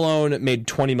Home Alone made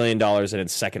 $20 million in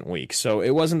its second week. So it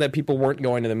wasn't that people weren't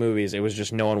going to the movies. It was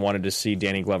just no one wanted to see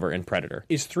Danny Glover in Predator.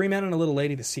 Is 3 Men and a Little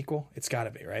Lady the sequel? It's got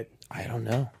to be, right? I don't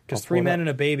know. Because 3 Men and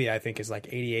a Baby, I think, is like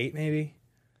 88 maybe.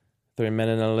 3 Men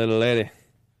and a Little Lady.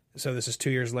 So this is 2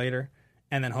 years later.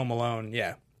 And then Home Alone,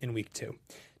 yeah, in week 2.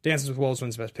 Dances with Wolves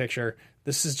wins Best Picture.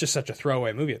 This is just such a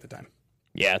throwaway movie at the time.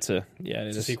 Yeah, it's a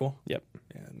sequel? Yep.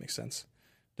 Yeah, that makes sense.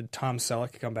 Did Tom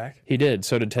Selleck come back? He did.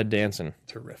 So did Ted Danson.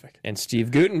 Terrific. And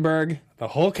Steve Guttenberg. The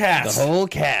whole cast.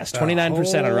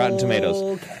 29% on Rotten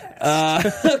Tomatoes.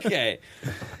 Okay.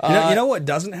 You know what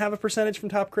doesn't have a percentage from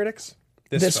top critics?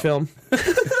 This film.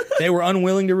 They were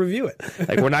unwilling to review it.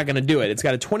 Like, we're not going to do it. It's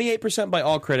got a 28% by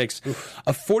all critics,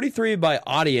 a 43% by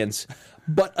audience,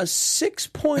 but a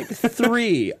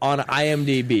 6.3 on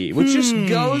IMDb, which just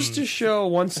goes to show,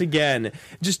 once again,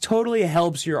 just totally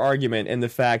helps your argument in the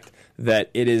fact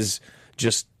that it is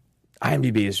just,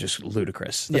 IMDb is just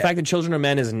ludicrous. The fact that Children of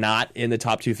Men is not in the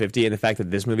top 250 and the fact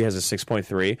that this movie has a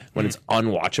 6.3 when it's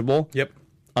unwatchable. Yep.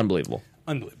 Unbelievable.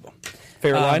 Unbelievable.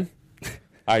 Favorite line?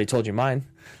 I already told you mine.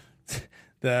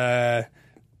 I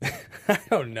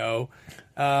don't know.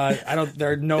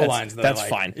 There are no lines that I like. That's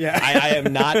fine. Yeah. I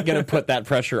am not going to put that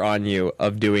pressure on you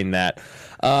of doing that.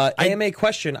 AMA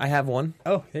question. I have one.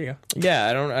 Oh, there you go. Yeah,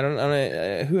 I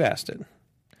don't. Who asked it?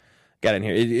 Got it in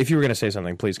here. If you were going to say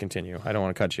something, please continue. I don't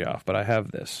want to cut you off, but I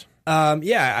have this. I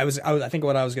think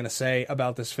what I was going to say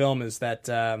about this film is that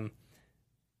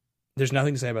there's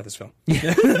nothing to say about this film.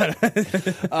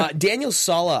 Daniel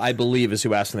Sala, I believe, is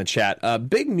who asked in the chat.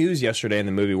 Big news yesterday in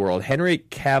the movie world. Henry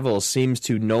Cavill seems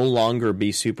to no longer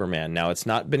be Superman. Now, it's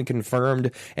not been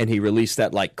confirmed, and he released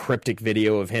that like cryptic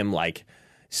video of him like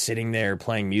sitting there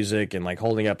playing music and like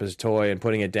holding up his toy and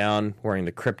putting it down, wearing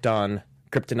the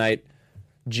Kryptonite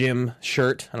gym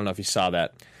shirt. I don't know if you saw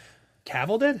that.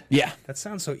 Cavill did? Yeah. That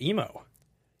sounds so emo.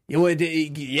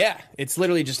 Yeah, it's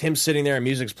literally just him sitting there and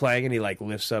music's playing and he like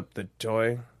lifts up the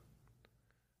toy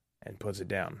and puts it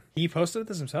down. He posted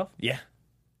this himself? Yeah.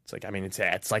 It's like, I mean,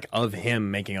 it's like of him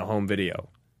making a home video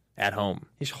at home.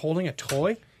 He's holding a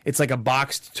toy? It's like a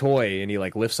boxed toy and he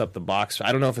like lifts up the box.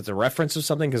 I don't know if it's a reference of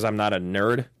something because I'm not a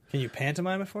nerd. Can you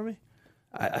pantomime it for me?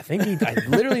 I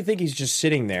literally think he's just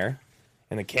sitting there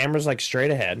and the camera's like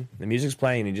straight ahead. The music's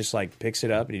playing and he just like picks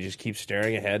it up and he just keeps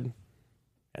staring ahead.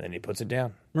 And then he puts it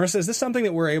down. Marissa, is this something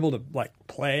that we're able to like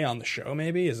play on the show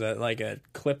maybe? Is that like a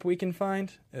clip we can find?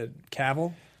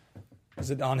 Cavill?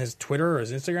 Is it on his Twitter or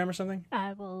his Instagram or something?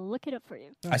 I will look it up for you.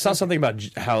 I saw something about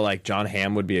how like John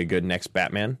Hamm would be a good next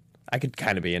Batman. I could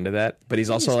kind of be into that, but he's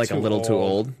also like a little too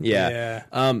old. Yeah.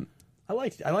 I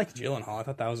liked Gyllenhaal. I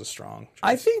thought that was a strong choice.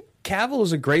 I think Cavill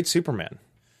is a great Superman.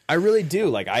 I really do.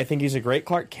 Like, I think he's a great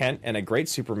Clark Kent and a great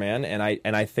Superman, and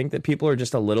I think that people are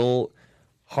just a little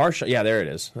harsh. Yeah, there it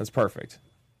is. That's perfect.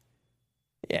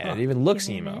 Yeah, it even looks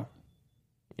emo.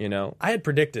 You know? I had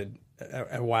predicted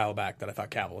a while back that I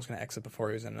thought Cavill was going to exit before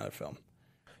he was in another film.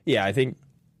 Yeah, I think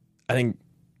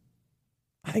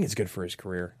it's good for his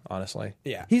career, honestly.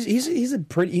 Yeah. He's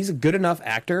a good enough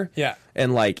actor. Yeah.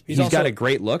 And like he's got a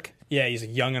great look. Yeah, he's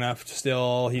young enough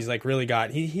still. He's like really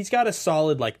got he's got a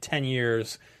solid like 10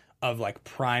 years of like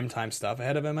primetime stuff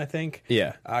ahead of him, I think.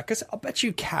 Yeah. Cuz I'll bet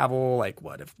you Cavill, like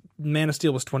what, if Man of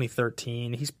Steel was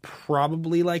 2013, he's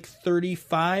probably like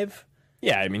 35.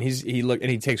 Yeah, I mean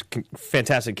he takes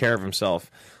fantastic care of himself.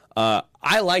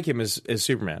 I like him as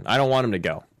Superman. I don't want him to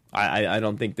go. I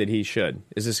don't think that he should.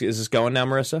 Is this going now,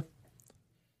 Marissa?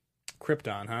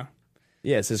 Krypton, huh?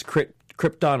 Yeah, it says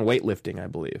Krypton weightlifting, I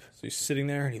believe. So he's sitting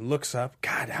there and he looks up.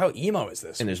 God, how emo is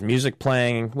this? And there's music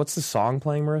playing. What's the song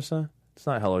playing, Marissa? It's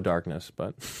not Hello Darkness,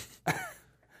 but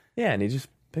yeah, and he just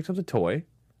picks up the toy.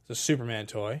 It's a Superman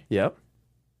toy. Yep.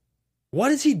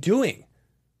 What is he doing?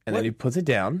 And then he puts it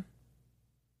down.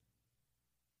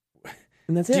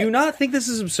 And that's it. Do you not think this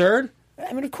is absurd?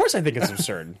 I mean, of course I think it's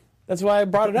absurd. That's why I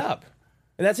brought it up.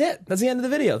 And that's it. That's the end of the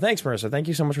video. Thanks, Marissa. Thank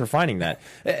you so much for finding that.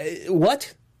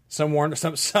 What?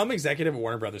 Some executive at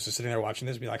Warner Brothers is sitting there watching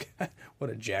this and be like,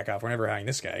 what a jack-off. We're never hiring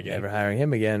this guy again. Never hiring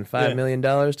him again. $5 million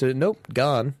to... Nope,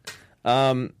 gone.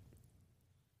 Yeah,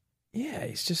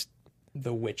 he's just...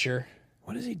 The Witcher.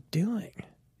 What is he doing?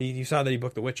 You saw that he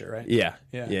booked The Witcher, right? Yeah.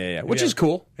 Yeah. Which is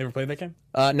cool. You ever played that game?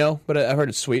 No, but I've heard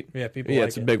it's sweet. Yeah, people Yeah, like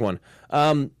it's a it. big one.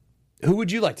 Who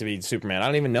would you like to be Superman? I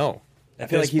don't even know. I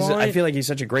feel like he's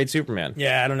such a great Superman.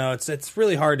 Yeah, I don't know. It's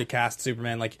really hard to cast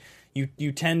Superman. Like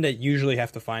you tend to usually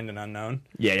have to find an unknown.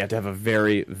 Yeah, you have to have a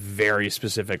very, very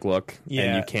specific look, Yeah.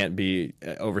 and you can't be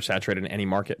oversaturated in any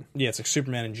market. Yeah, it's like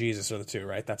Superman and Jesus are the two,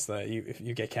 right? That's if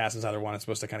you get cast as either one, it's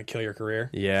supposed to kind of kill your career.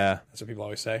 Yeah, That's what people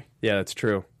always say. yeah, that's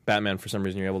true. Batman, for some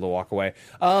reason, you're able to walk away.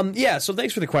 Yeah, so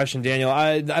thanks for the question, Daniel.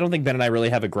 I don't think Ben and I really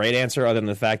have a great answer other than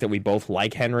the fact that we both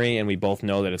like Henry, and we both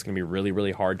know that it's going to be really,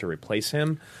 really hard to replace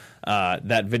him.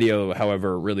 That video,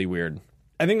 however, really weird.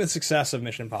 I think the success of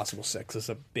Mission Impossible 6 is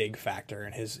a big factor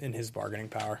in his bargaining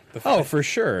power. For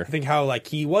sure. I think how like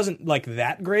he wasn't like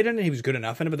that great in it, he was good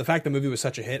enough in it, but the fact the movie was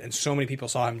such a hit and so many people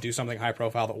saw him do something high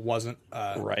profile that wasn't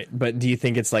Right, but do you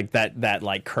think it's like that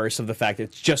like curse of the fact that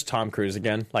it's just Tom Cruise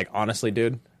again? Like, honestly,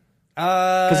 dude?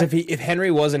 Because if Henry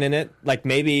wasn't in it, like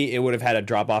maybe it would have had a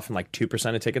drop off from like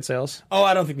 2% of ticket sales. Oh,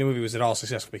 I don't think the movie was at all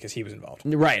successful because he was involved.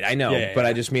 Right, I know, Yeah, but yeah.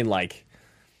 I just mean like,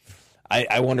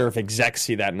 I wonder if execs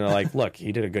see that and they're like, look,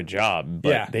 he did a good job, but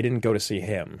Yeah. they didn't go to see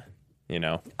him, you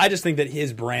know? I just think that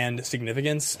his brand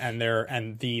significance and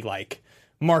the like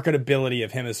marketability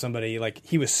of him as somebody, like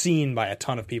he was seen by a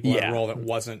ton of people in Yeah. a role that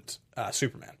wasn't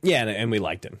Superman. Yeah, and we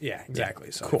liked him. Yeah,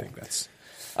 exactly. So cool. I think that's.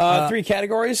 3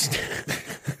 categories.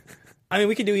 I mean,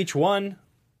 we could do each one.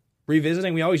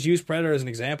 Revisiting, we always use Predator as an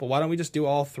example. Why don't we just do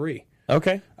all 3?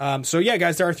 Okay. So yeah,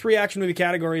 guys, there are 3 action movie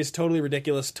categories: totally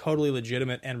ridiculous, totally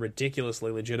legitimate, and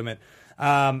ridiculously legitimate.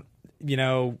 You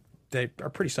know, they are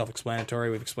pretty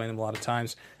self-explanatory. We've explained them a lot of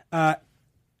times. I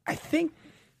think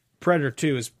Predator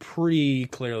 2 is pretty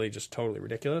clearly just totally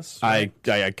ridiculous. I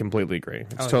completely agree.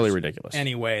 It's don't totally think ridiculous.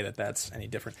 Any way that's any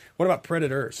different. What about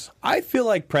Predators? I feel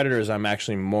like Predators I'm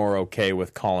actually more okay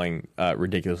with calling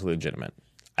ridiculously legitimate.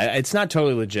 It's not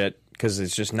totally legit because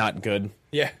it's just not good.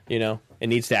 Yeah. You know? It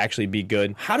needs to actually be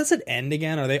good. How does it end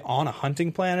again? Are they on a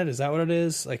hunting planet? Is that what it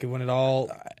is? Like when it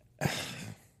all...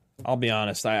 I'll be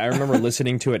honest. I remember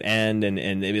listening to it end, and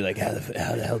they'd be like, how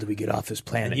the hell did we get off this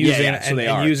planet? using, they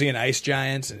and are. using an ice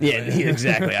giant. And, Yeah,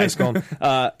 exactly. Ice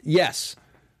Golem. Yes.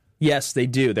 Yes, they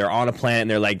do. They're on a planet, and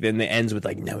they're like, then it ends with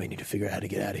like, no, we need to figure out how to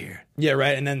get out of here. Yeah,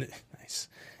 right. And then... Nice.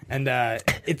 And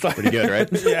it's like... Pretty good, right?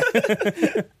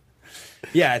 Yeah.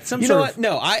 Yeah, it's some You know sort what? of...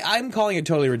 No, I'm calling it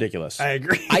totally ridiculous. I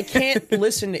agree. I can't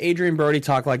listen to Adrian Brody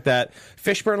talk like that.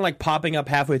 Fishburne like popping up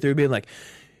halfway through being like,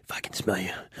 if I can smell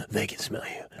you, they can smell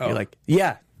you. You're like,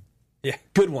 yeah, Yeah.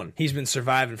 good one. He's been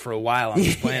surviving for a while on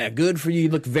this Yeah, planet good for you. You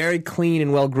look very clean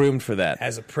and well groomed for that.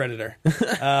 as a predator.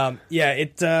 Yeah,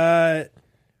 it...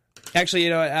 Actually, you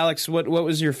know, Alex, what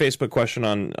was your Facebook question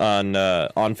on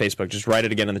Facebook? Just write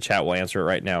it again in the chat. We'll answer it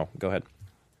right now. Go ahead.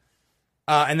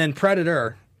 and then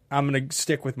Predator, I'm going to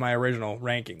stick with my original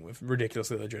ranking with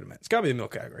ridiculously legitimate. It's got to be the middle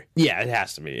category. Yeah, it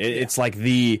has to be. It's like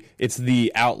the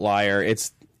outlier.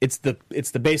 It's the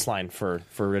baseline for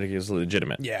ridiculously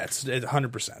legitimate. Yeah, it's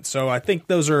 100%. So I think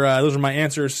those are my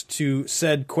answers to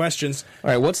said questions. All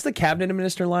right, what's the cabinet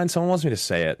minister line? Someone wants me to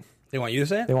say it. They want you to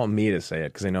say it? They want me to say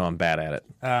it because they know I'm bad at it.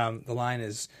 The line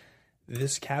is,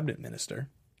 this cabinet minister,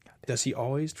 does he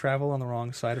always travel on the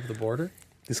wrong side of the border?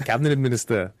 This cabinet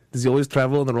minister, does he always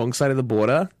travel on the wrong side of the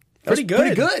border? Pretty good.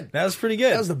 Pretty good. That was pretty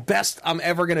good. That was the best I'm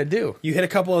ever going to do. You hit a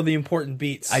couple of the important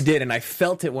beats. I did, and I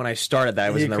felt it when I started that I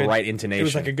was in the right intonation. It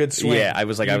was like a good swing. Yeah, I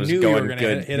was like, You I was knew going you were gonna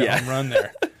good. hit a home run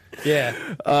there.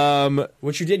 Yeah.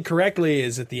 What you did correctly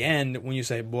is at the end, when you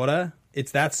say border,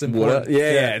 that's important.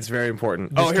 Yeah, it's very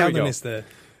important. This Oh, here we cabinet go. is the...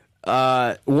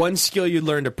 One skill you'd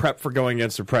learn to prep for going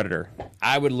against a predator.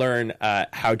 I would learn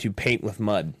how to paint with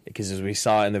mud, because as we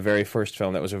saw in the very first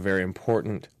film, that was a very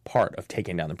important part of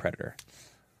taking down the predator.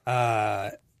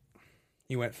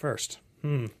 You went first.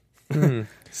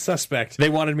 Suspect. They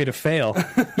wanted me to fail.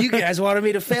 You guys wanted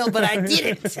me to fail, but I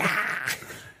didn't.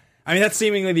 I mean, that's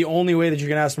seemingly the only way that you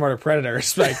can outsmart a predator,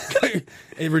 is like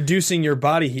reducing your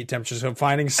body heat temperature, so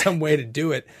finding some way to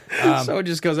do it. So it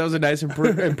just goes, that was a nice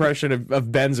impression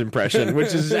of Ben's impression,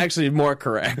 which is actually more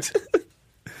correct.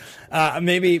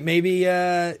 Maybe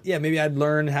I'd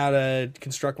learn how to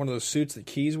construct one of those suits that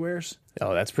Keys wears.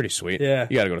 Oh, that's pretty sweet. Yeah.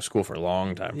 You got to go to school for a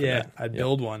long time for Yeah, that. I'd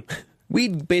build one.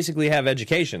 We'd basically have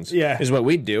educations, Yeah. is what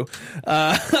we'd do.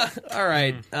 All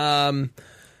right.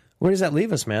 Where does that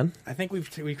leave us, man? I think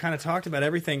we've kind of talked about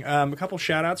everything. A couple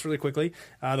shout outs really quickly.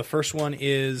 The first one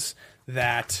is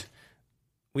that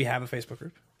we have a Facebook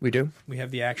group. We do. We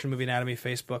have the Action Movie Anatomy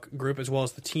Facebook group, as well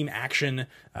as the Team Action,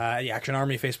 the Action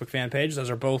Army Facebook fan page. Those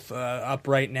are both up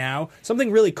right now.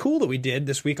 Something really cool that we did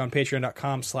this week on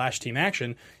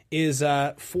patreon.com/teamaction is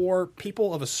for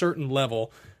people of a certain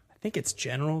level. I think it's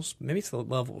generals. Maybe it's the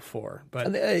level before,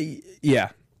 but yeah.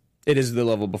 It is the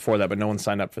level before that, but no one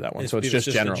signed up for that one, so it's just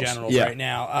generals. The generals right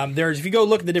now. If you go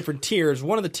look at the different tiers,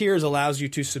 one of the tiers allows you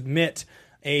to submit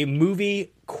a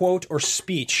movie quote or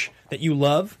speech that you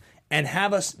love and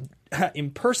have us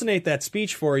impersonate that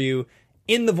speech for you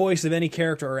in the voice of any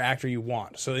character or actor you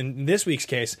want. So in this week's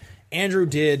case, Andrew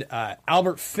did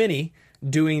Albert Finney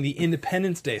doing the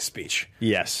Independence Day speech.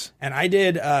 Yes. And I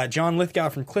did John Lithgow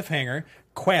from Cliffhanger,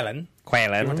 Quaylen.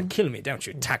 You want to kill me, don't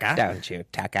you, Taka? Don't you,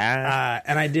 Taka?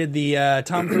 And I did the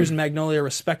Tom Cruise and Magnolia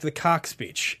Respect the Cock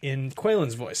speech in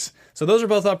Quaylen's voice. So those are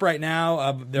both up right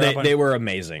now. They were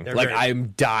amazing. They're like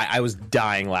I was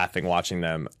dying laughing watching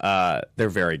them. They're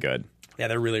very good. Yeah,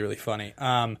 they're really, really funny.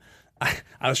 I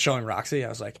was showing Roxy. I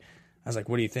was like,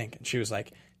 what do you think? And she was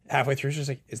like, halfway through, she was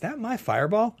like, is that my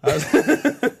fireball?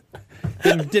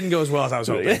 Didn't go as well as I was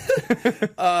hoping.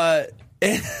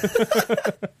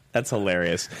 That's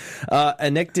hilarious.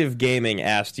 Addictive Gaming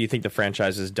asked, do you think the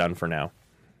franchise is done for now?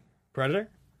 Predator?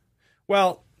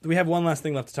 Well, we have one last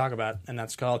thing left to talk about, and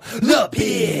that's called The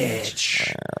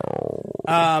Pitch.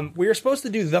 We were supposed to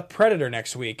do The Predator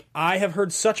next week. I have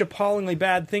heard such appallingly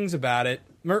bad things about it.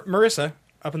 Marissa,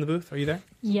 up in the booth, are you there?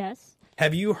 Yes.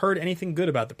 Have you heard anything good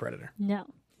about The Predator? No.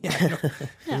 Yeah,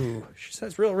 Ooh, she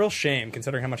says real shame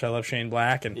considering how much I love Shane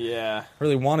Black and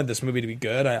really wanted this movie to be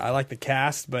good. I like the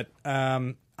cast, but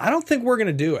I don't think we're going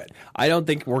to do it. I don't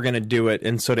think we're going to do it.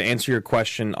 And so to answer your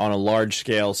question on a large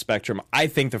scale spectrum, I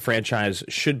think the franchise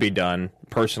should be done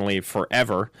personally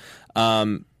forever.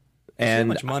 And how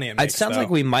much money it makes, sounds like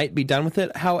we might be done with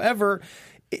it. However,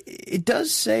 it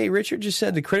does say, Richard just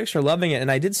said the critics are loving it.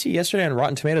 And I did see yesterday on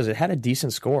Rotten Tomatoes, it had a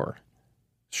decent score.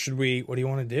 What do you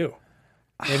want to do?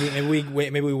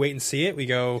 Maybe we wait and see it. We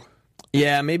go.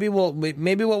 Yeah, maybe what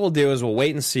we'll do is we'll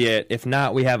wait and see it. If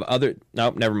not, we have other.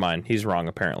 Nope, never mind. He's wrong.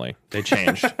 Apparently, they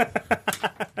changed.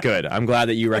 Good. I'm glad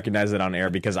that you recognized it on air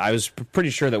because I was pretty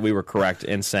sure that we were correct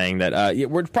in saying that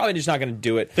we're probably just not going to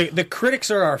do it. The critics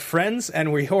are our friends,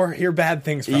 and we hear bad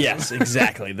things from them. Yes,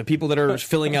 exactly. The people that are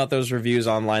filling out those reviews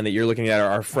online that you're looking at are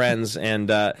our friends, and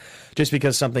just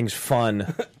because something's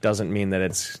fun doesn't mean that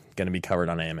it's going to be covered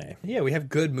on AMA. Yeah, we have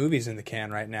good movies in the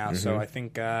can right now, so I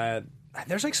think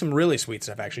there's like some really sweet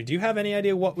stuff, actually. Do you have any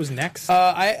idea what was next?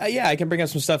 I can bring up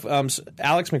some stuff.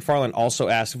 Alex McFarland also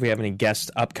asked if we have any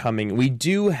guests upcoming. We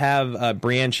do have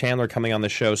Brienne Chandler coming on the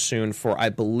show soon for, I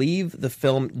believe, the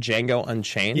film Django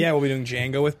Unchained. Yeah, we'll be doing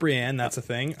Django with Brienne. That's a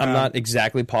thing. I'm not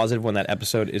exactly positive when that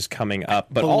episode is coming up,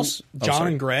 but also John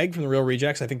and Greg from The Real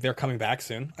Rejects, I think they're coming back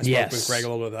soon. I spoke with Greg a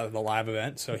little bit about the live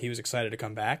event, so he was excited to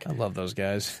come back. I love those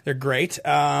guys. They're great.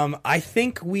 I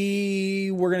think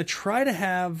we were going to try to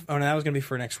have... Oh, no, that was going to be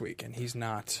for next week, and he's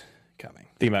not coming.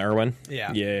 Thinking about Irwin?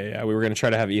 Yeah. Yeah. We were going to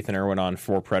try to have Ethan Irwin on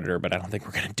for Predator, but I don't think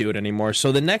we're going to do it anymore.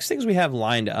 So the next things we have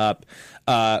lined up,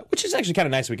 which is actually kind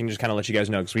of nice, we can just kind of let you guys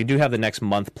know, because we do have the next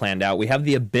month planned out. We have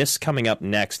The Abyss coming up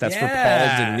next. That's for Paul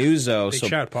DeNuzzo. Big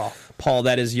shout, Paul. Paul,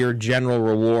 that is your general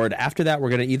reward. After that, we're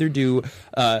going to either do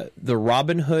the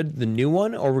Robin Hood, the new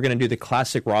one, or we're going to do the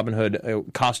classic Robin Hood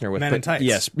Costner with Men in Tights.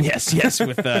 Yes,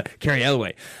 with Carrie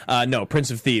Elway. No,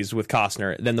 Prince of Thieves with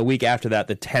Costner. Then the week after that,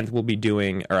 the 10th, we'll be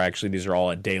doing, or actually these are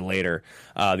all a day later.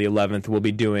 The 11th, we'll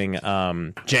be doing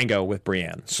Django with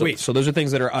Brienne. Sweet. So those are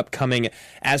things that are upcoming.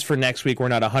 As for next week, we're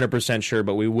not 100% sure,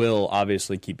 but we will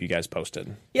obviously keep you guys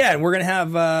posted. Yeah, and we're going to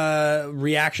have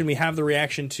reaction. We have the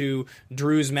reaction to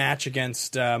Drew's match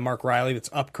against Mark Riley that's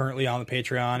up currently on the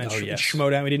Patreon. And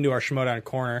Schmodown. We didn't do our Schmodown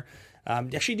Corner.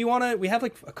 Actually, do you want to... We have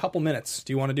like a couple minutes.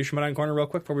 Do you want to do Schmodown Corner real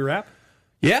quick before we wrap?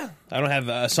 Yeah. I don't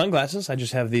have sunglasses. I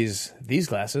just have these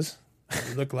glasses.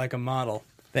 You look like a model.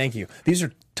 Thank you. These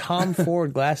are Tom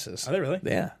Ford glasses. Are they really?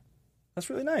 Yeah. That's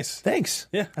really nice. Thanks.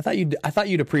 Yeah. I thought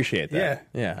you'd appreciate that.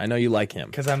 Yeah. I know you like him.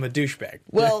 Because I'm a douchebag.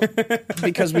 Well,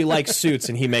 because we like suits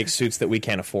and he makes suits that we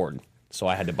can't afford. So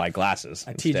I had to buy glasses.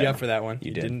 I teed you up for that one.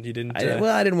 You did. You didn't.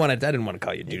 I didn't want to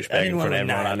call you douchebag in front of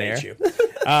everyone on air.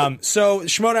 So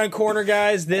Schmodown Corner,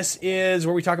 guys. This is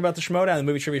where we talk about the Schmodown, the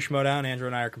movie trivia Schmodown. Andrew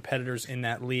and I are competitors in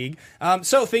that league.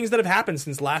 So things that have happened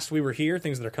since last we were here,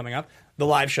 things that are coming up. The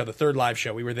live show, the third live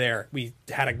show. We were there. We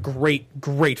had a great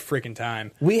freaking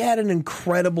time. We had an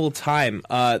incredible time.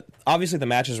 Obviously, the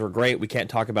matches were great. We can't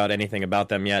talk about anything about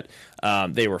them yet.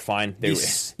 They were fine.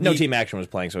 No Team Action was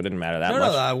playing, so it didn't matter that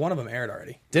much. No, one of them aired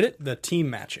already. Did it? The team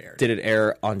match aired. Did it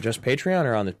air on just Patreon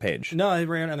or on the page? No, it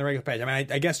ran on the regular page. I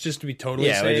mean, I guess just to be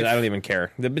totally safe. I don't even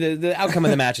care. The outcome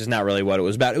of the match is not really what it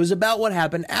was about. It was about what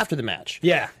happened after the match.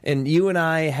 Yeah. And you and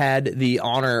I had the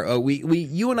honor.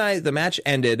 The match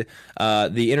ended.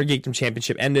 The Inner Geekdom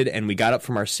Championship ended, and we got up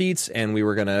from our seats, and we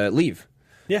were going to leave.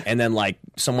 Yeah. And then like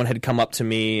someone had come up to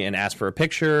me and asked for a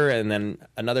picture, and then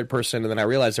another person, and then I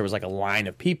realized there was like a line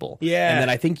of people. Yeah. And then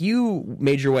I think you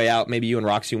made your way out. Maybe you and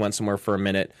Roxy went somewhere for a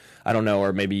minute. I don't know,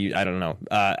 or maybe I don't know.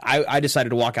 I decided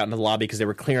to walk out into the lobby because they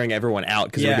were clearing everyone out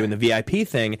because they were doing the VIP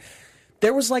thing.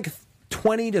 There was like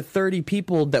 20 to 30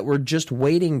 people that were just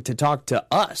waiting to talk to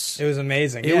us. It was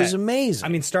amazing. It was amazing. I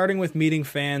mean, starting with meeting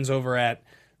fans over at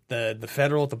the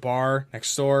Federal at the bar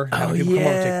next door, having people come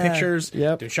over and take pictures,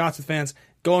 doing shots with fans,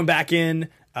 going back in,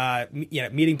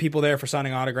 meeting people there for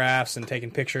signing autographs and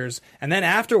taking pictures. And then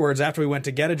afterwards, after we went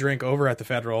to get a drink over at the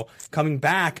Federal, coming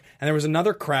back, and there was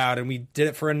another crowd, and we did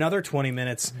it for another 20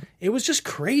 minutes. It was just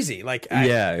crazy. Like,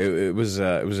 it was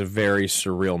a very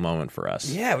surreal moment for us.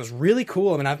 Yeah, it was really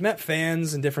cool. I mean, I've met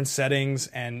fans in different settings,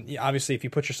 and obviously if you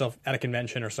put yourself at a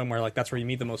convention or somewhere, like that's where you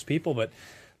meet the most people. But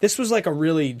this was like a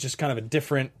really just kind of a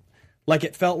different, like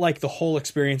it felt like the whole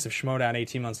experience of Schmoedown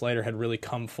 18 months later had really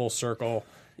come full circle.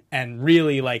 And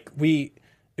really, like, it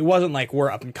wasn't like we're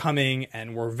up and coming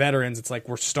and we're veterans. It's like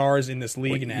we're stars in this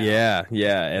league now.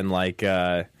 Yeah. And like,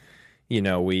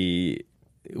 we've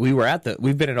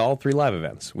been at all 3 live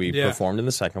events. We performed in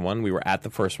the second one. We were at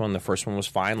the first one. The first one was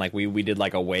fine. Like we did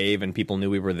like a wave and people knew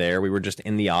we were there. We were just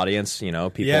in the audience,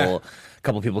 a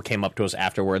couple of people came up to us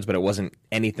afterwards, but it wasn't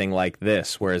anything like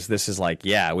this. Whereas this is like,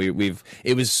 and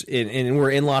we're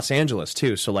in Los Angeles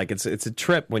too. So like it's a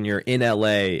trip when you're in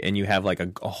LA and you have like a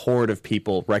horde of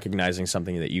people recognizing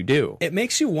something that you do. It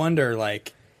makes you wonder,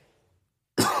 like,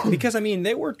 because I mean,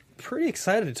 they were pretty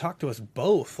excited to talk to us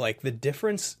both. Like the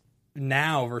difference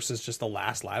now versus just the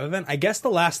last live event. I guess the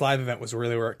last live event was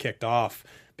really where it kicked off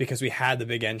because we had the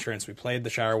big entrance. We played the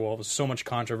Shire Wolves, so much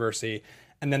controversy,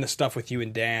 and then the stuff with you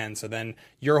and Dan. So then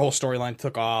your whole storyline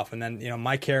took off, and then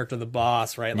my character, the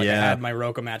boss, right? Like I had my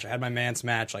Roka match, I had my Mance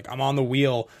match. Like I'm on the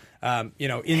wheel. You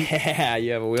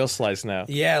have a wheel slice now.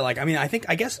 Yeah, like I mean, I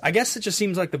guess it just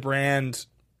seems like our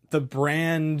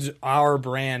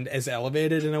brand is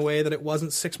elevated in a way that it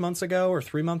wasn't 6 months ago or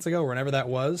 3 months ago, or whenever that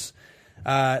was.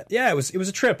 It was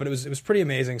a trip, but it was pretty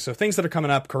amazing. So things that are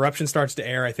coming up, Corruption starts to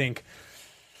air, I think,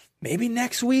 maybe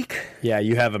next week. Yeah,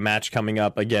 you have a match coming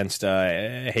up against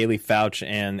Haley Fouch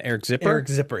and Eric Zipper. Eric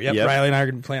Zipper, yep. Riley and I are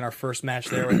going to be playing our first match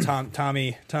there with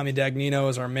Tommy Dagnino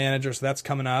as our manager, so that's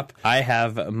coming up. I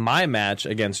have my match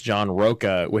against John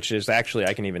Roca, which is actually,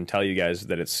 I can even tell you guys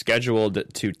that it's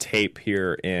scheduled to tape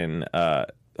here in, oh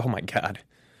my God,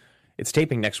 it's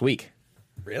taping next week.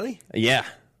 Really? Yeah,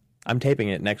 I'm taping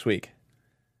it next week.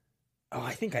 Oh,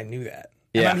 I think I knew that.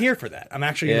 Yeah. And I'm here for that. I'm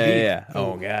actually going to be. Yeah.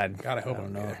 Oh, God. I hope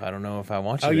I'm there. I don't know if I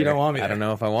want you there. Oh, you don't want me there. I don't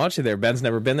know if I want you there. Ben's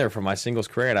never been there for my singles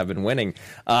career, and I've been winning.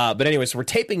 But anyway, so we're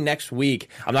taping next week.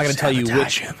 I'm not going to tell you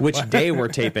which day we're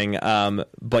taping.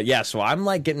 But yeah, so I'm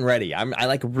like getting ready. I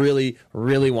like really,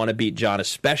 really want to beat John,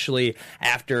 especially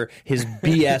after his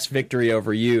BS victory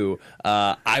over you.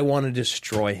 I want to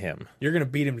destroy him. You're going to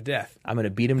beat him to death. I'm going to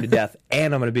beat him to death,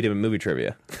 and I'm going to beat him in movie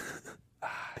trivia.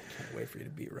 Wait for you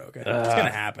to beat Roka. It's going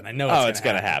to happen. I know it's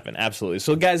going to happen. Absolutely.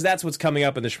 So, guys, that's what's coming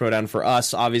up in the Schmoedown for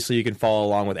us. Obviously, you can follow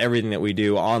along with everything that we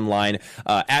do online.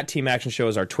 At Team Action Show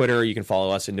is our Twitter. You can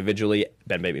follow us individually,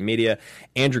 Ben Baby Media,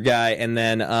 Andrew Guy, and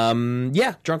then,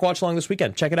 Drunk Watch Along this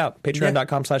weekend. Check it out.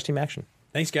 Patreon.com/Team Action.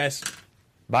 Thanks, guys.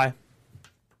 Bye.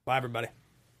 Bye, everybody.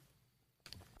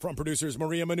 From producers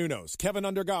Maria Menounos, Kevin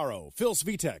Undergaro, Phil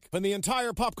Svitek, and the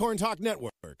entire Popcorn Talk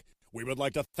Network, we would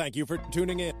like to thank you for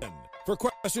tuning in. For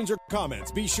questions or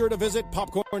comments, be sure to visit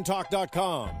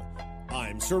popcorntalk.com.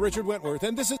 I'm Sir Richard Wentworth,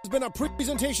 and this has been a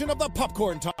presentation of the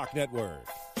Popcorn Talk Network.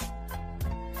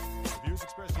 Views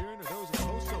expressed herein are those